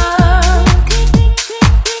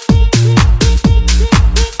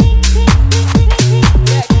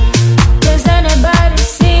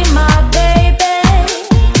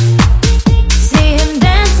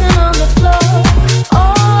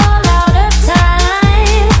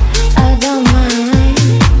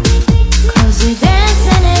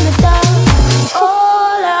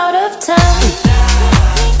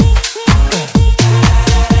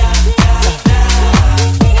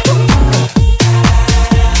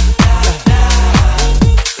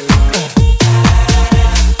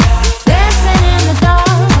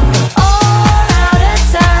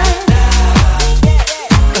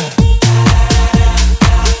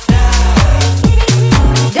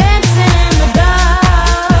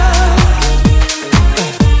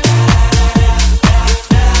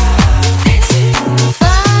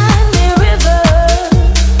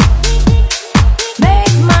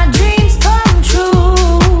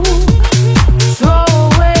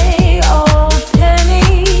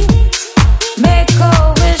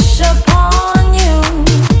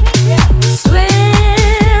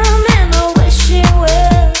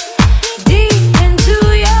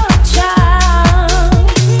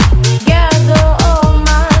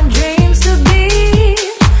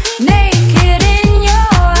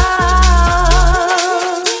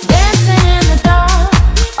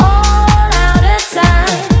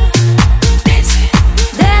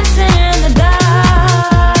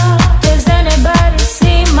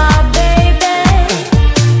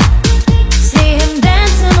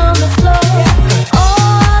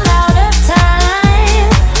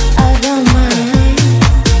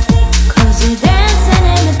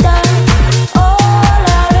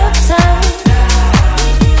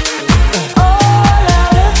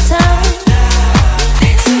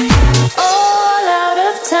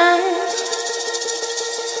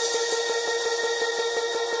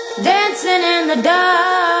in the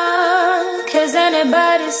dark. Has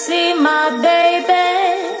anybody seen my baby?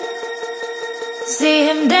 See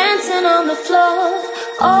him dancing on the floor,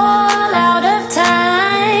 all out of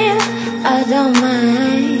time. I don't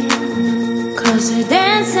mind, 'cause you're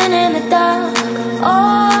dancing in the dark,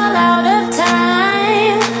 all out of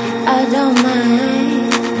time. I don't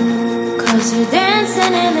mind, 'cause you're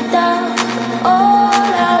dancing in the dark,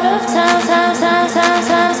 all out of time, time, time, time,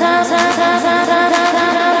 time, time, time, time, time, time, time.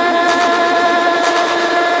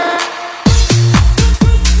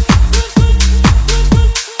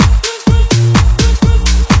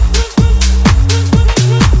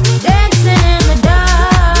 Dancing in the dark.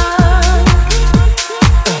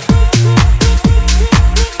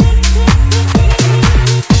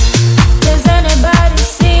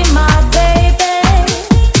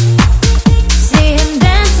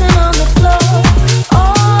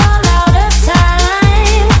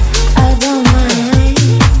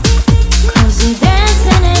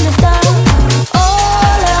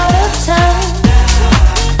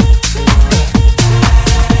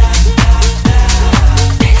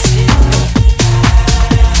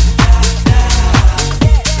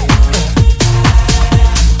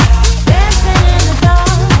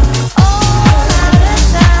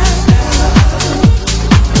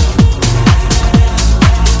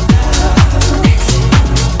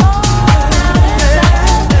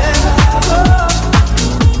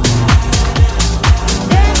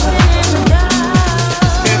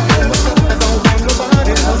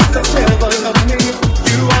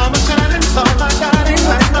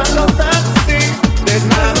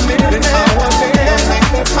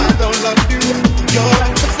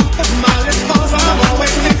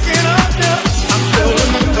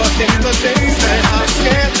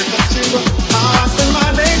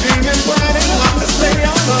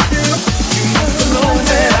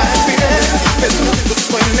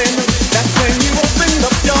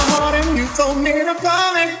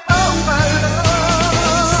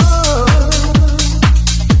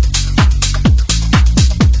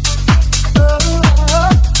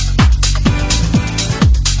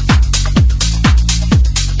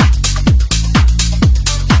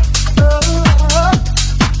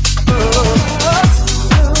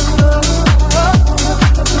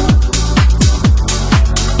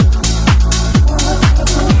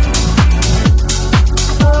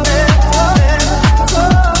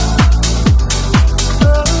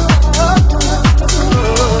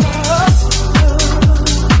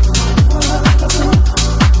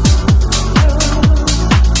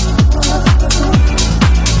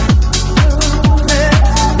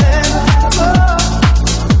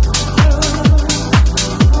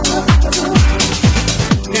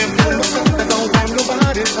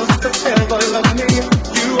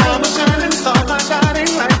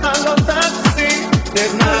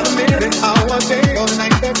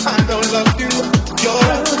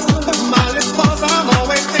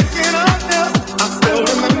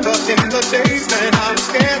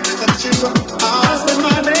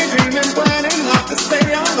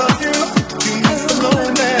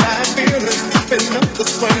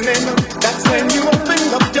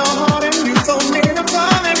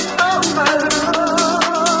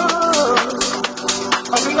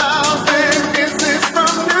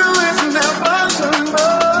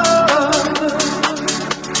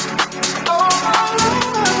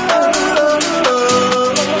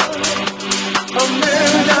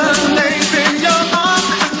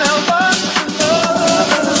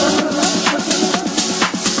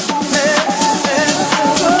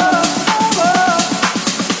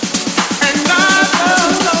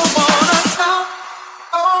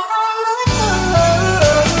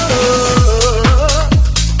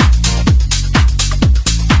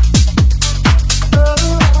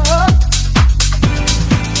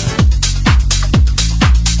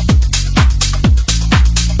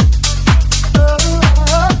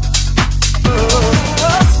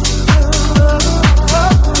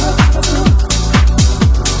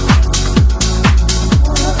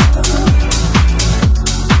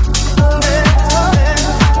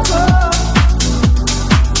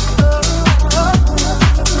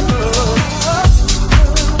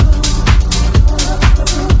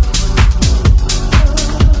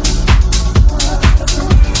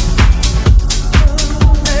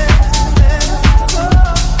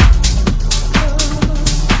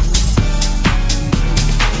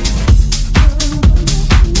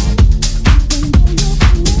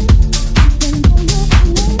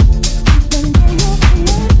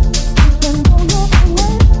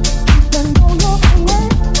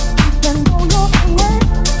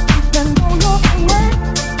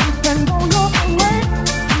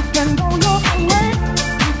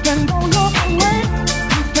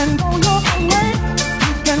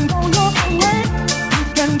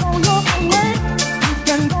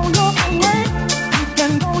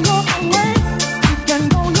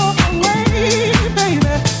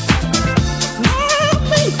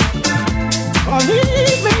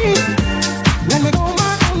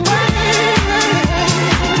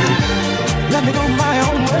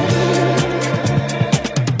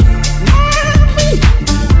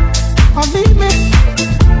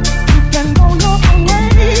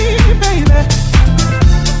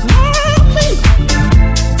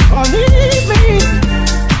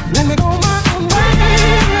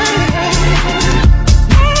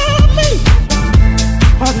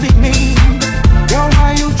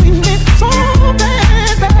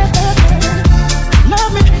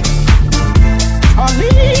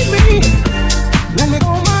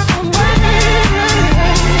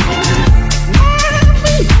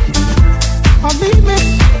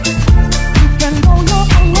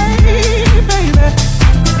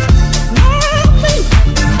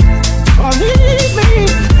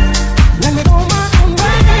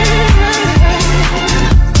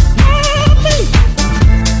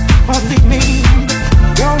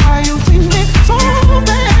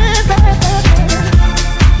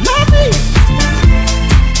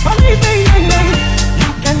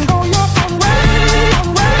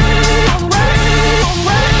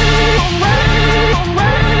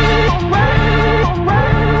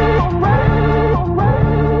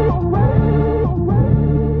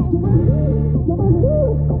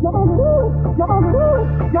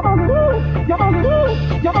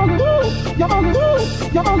 you're gonna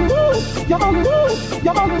lose, you're gonna lose, you're gonna lose,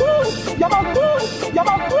 you're gonna lose, you're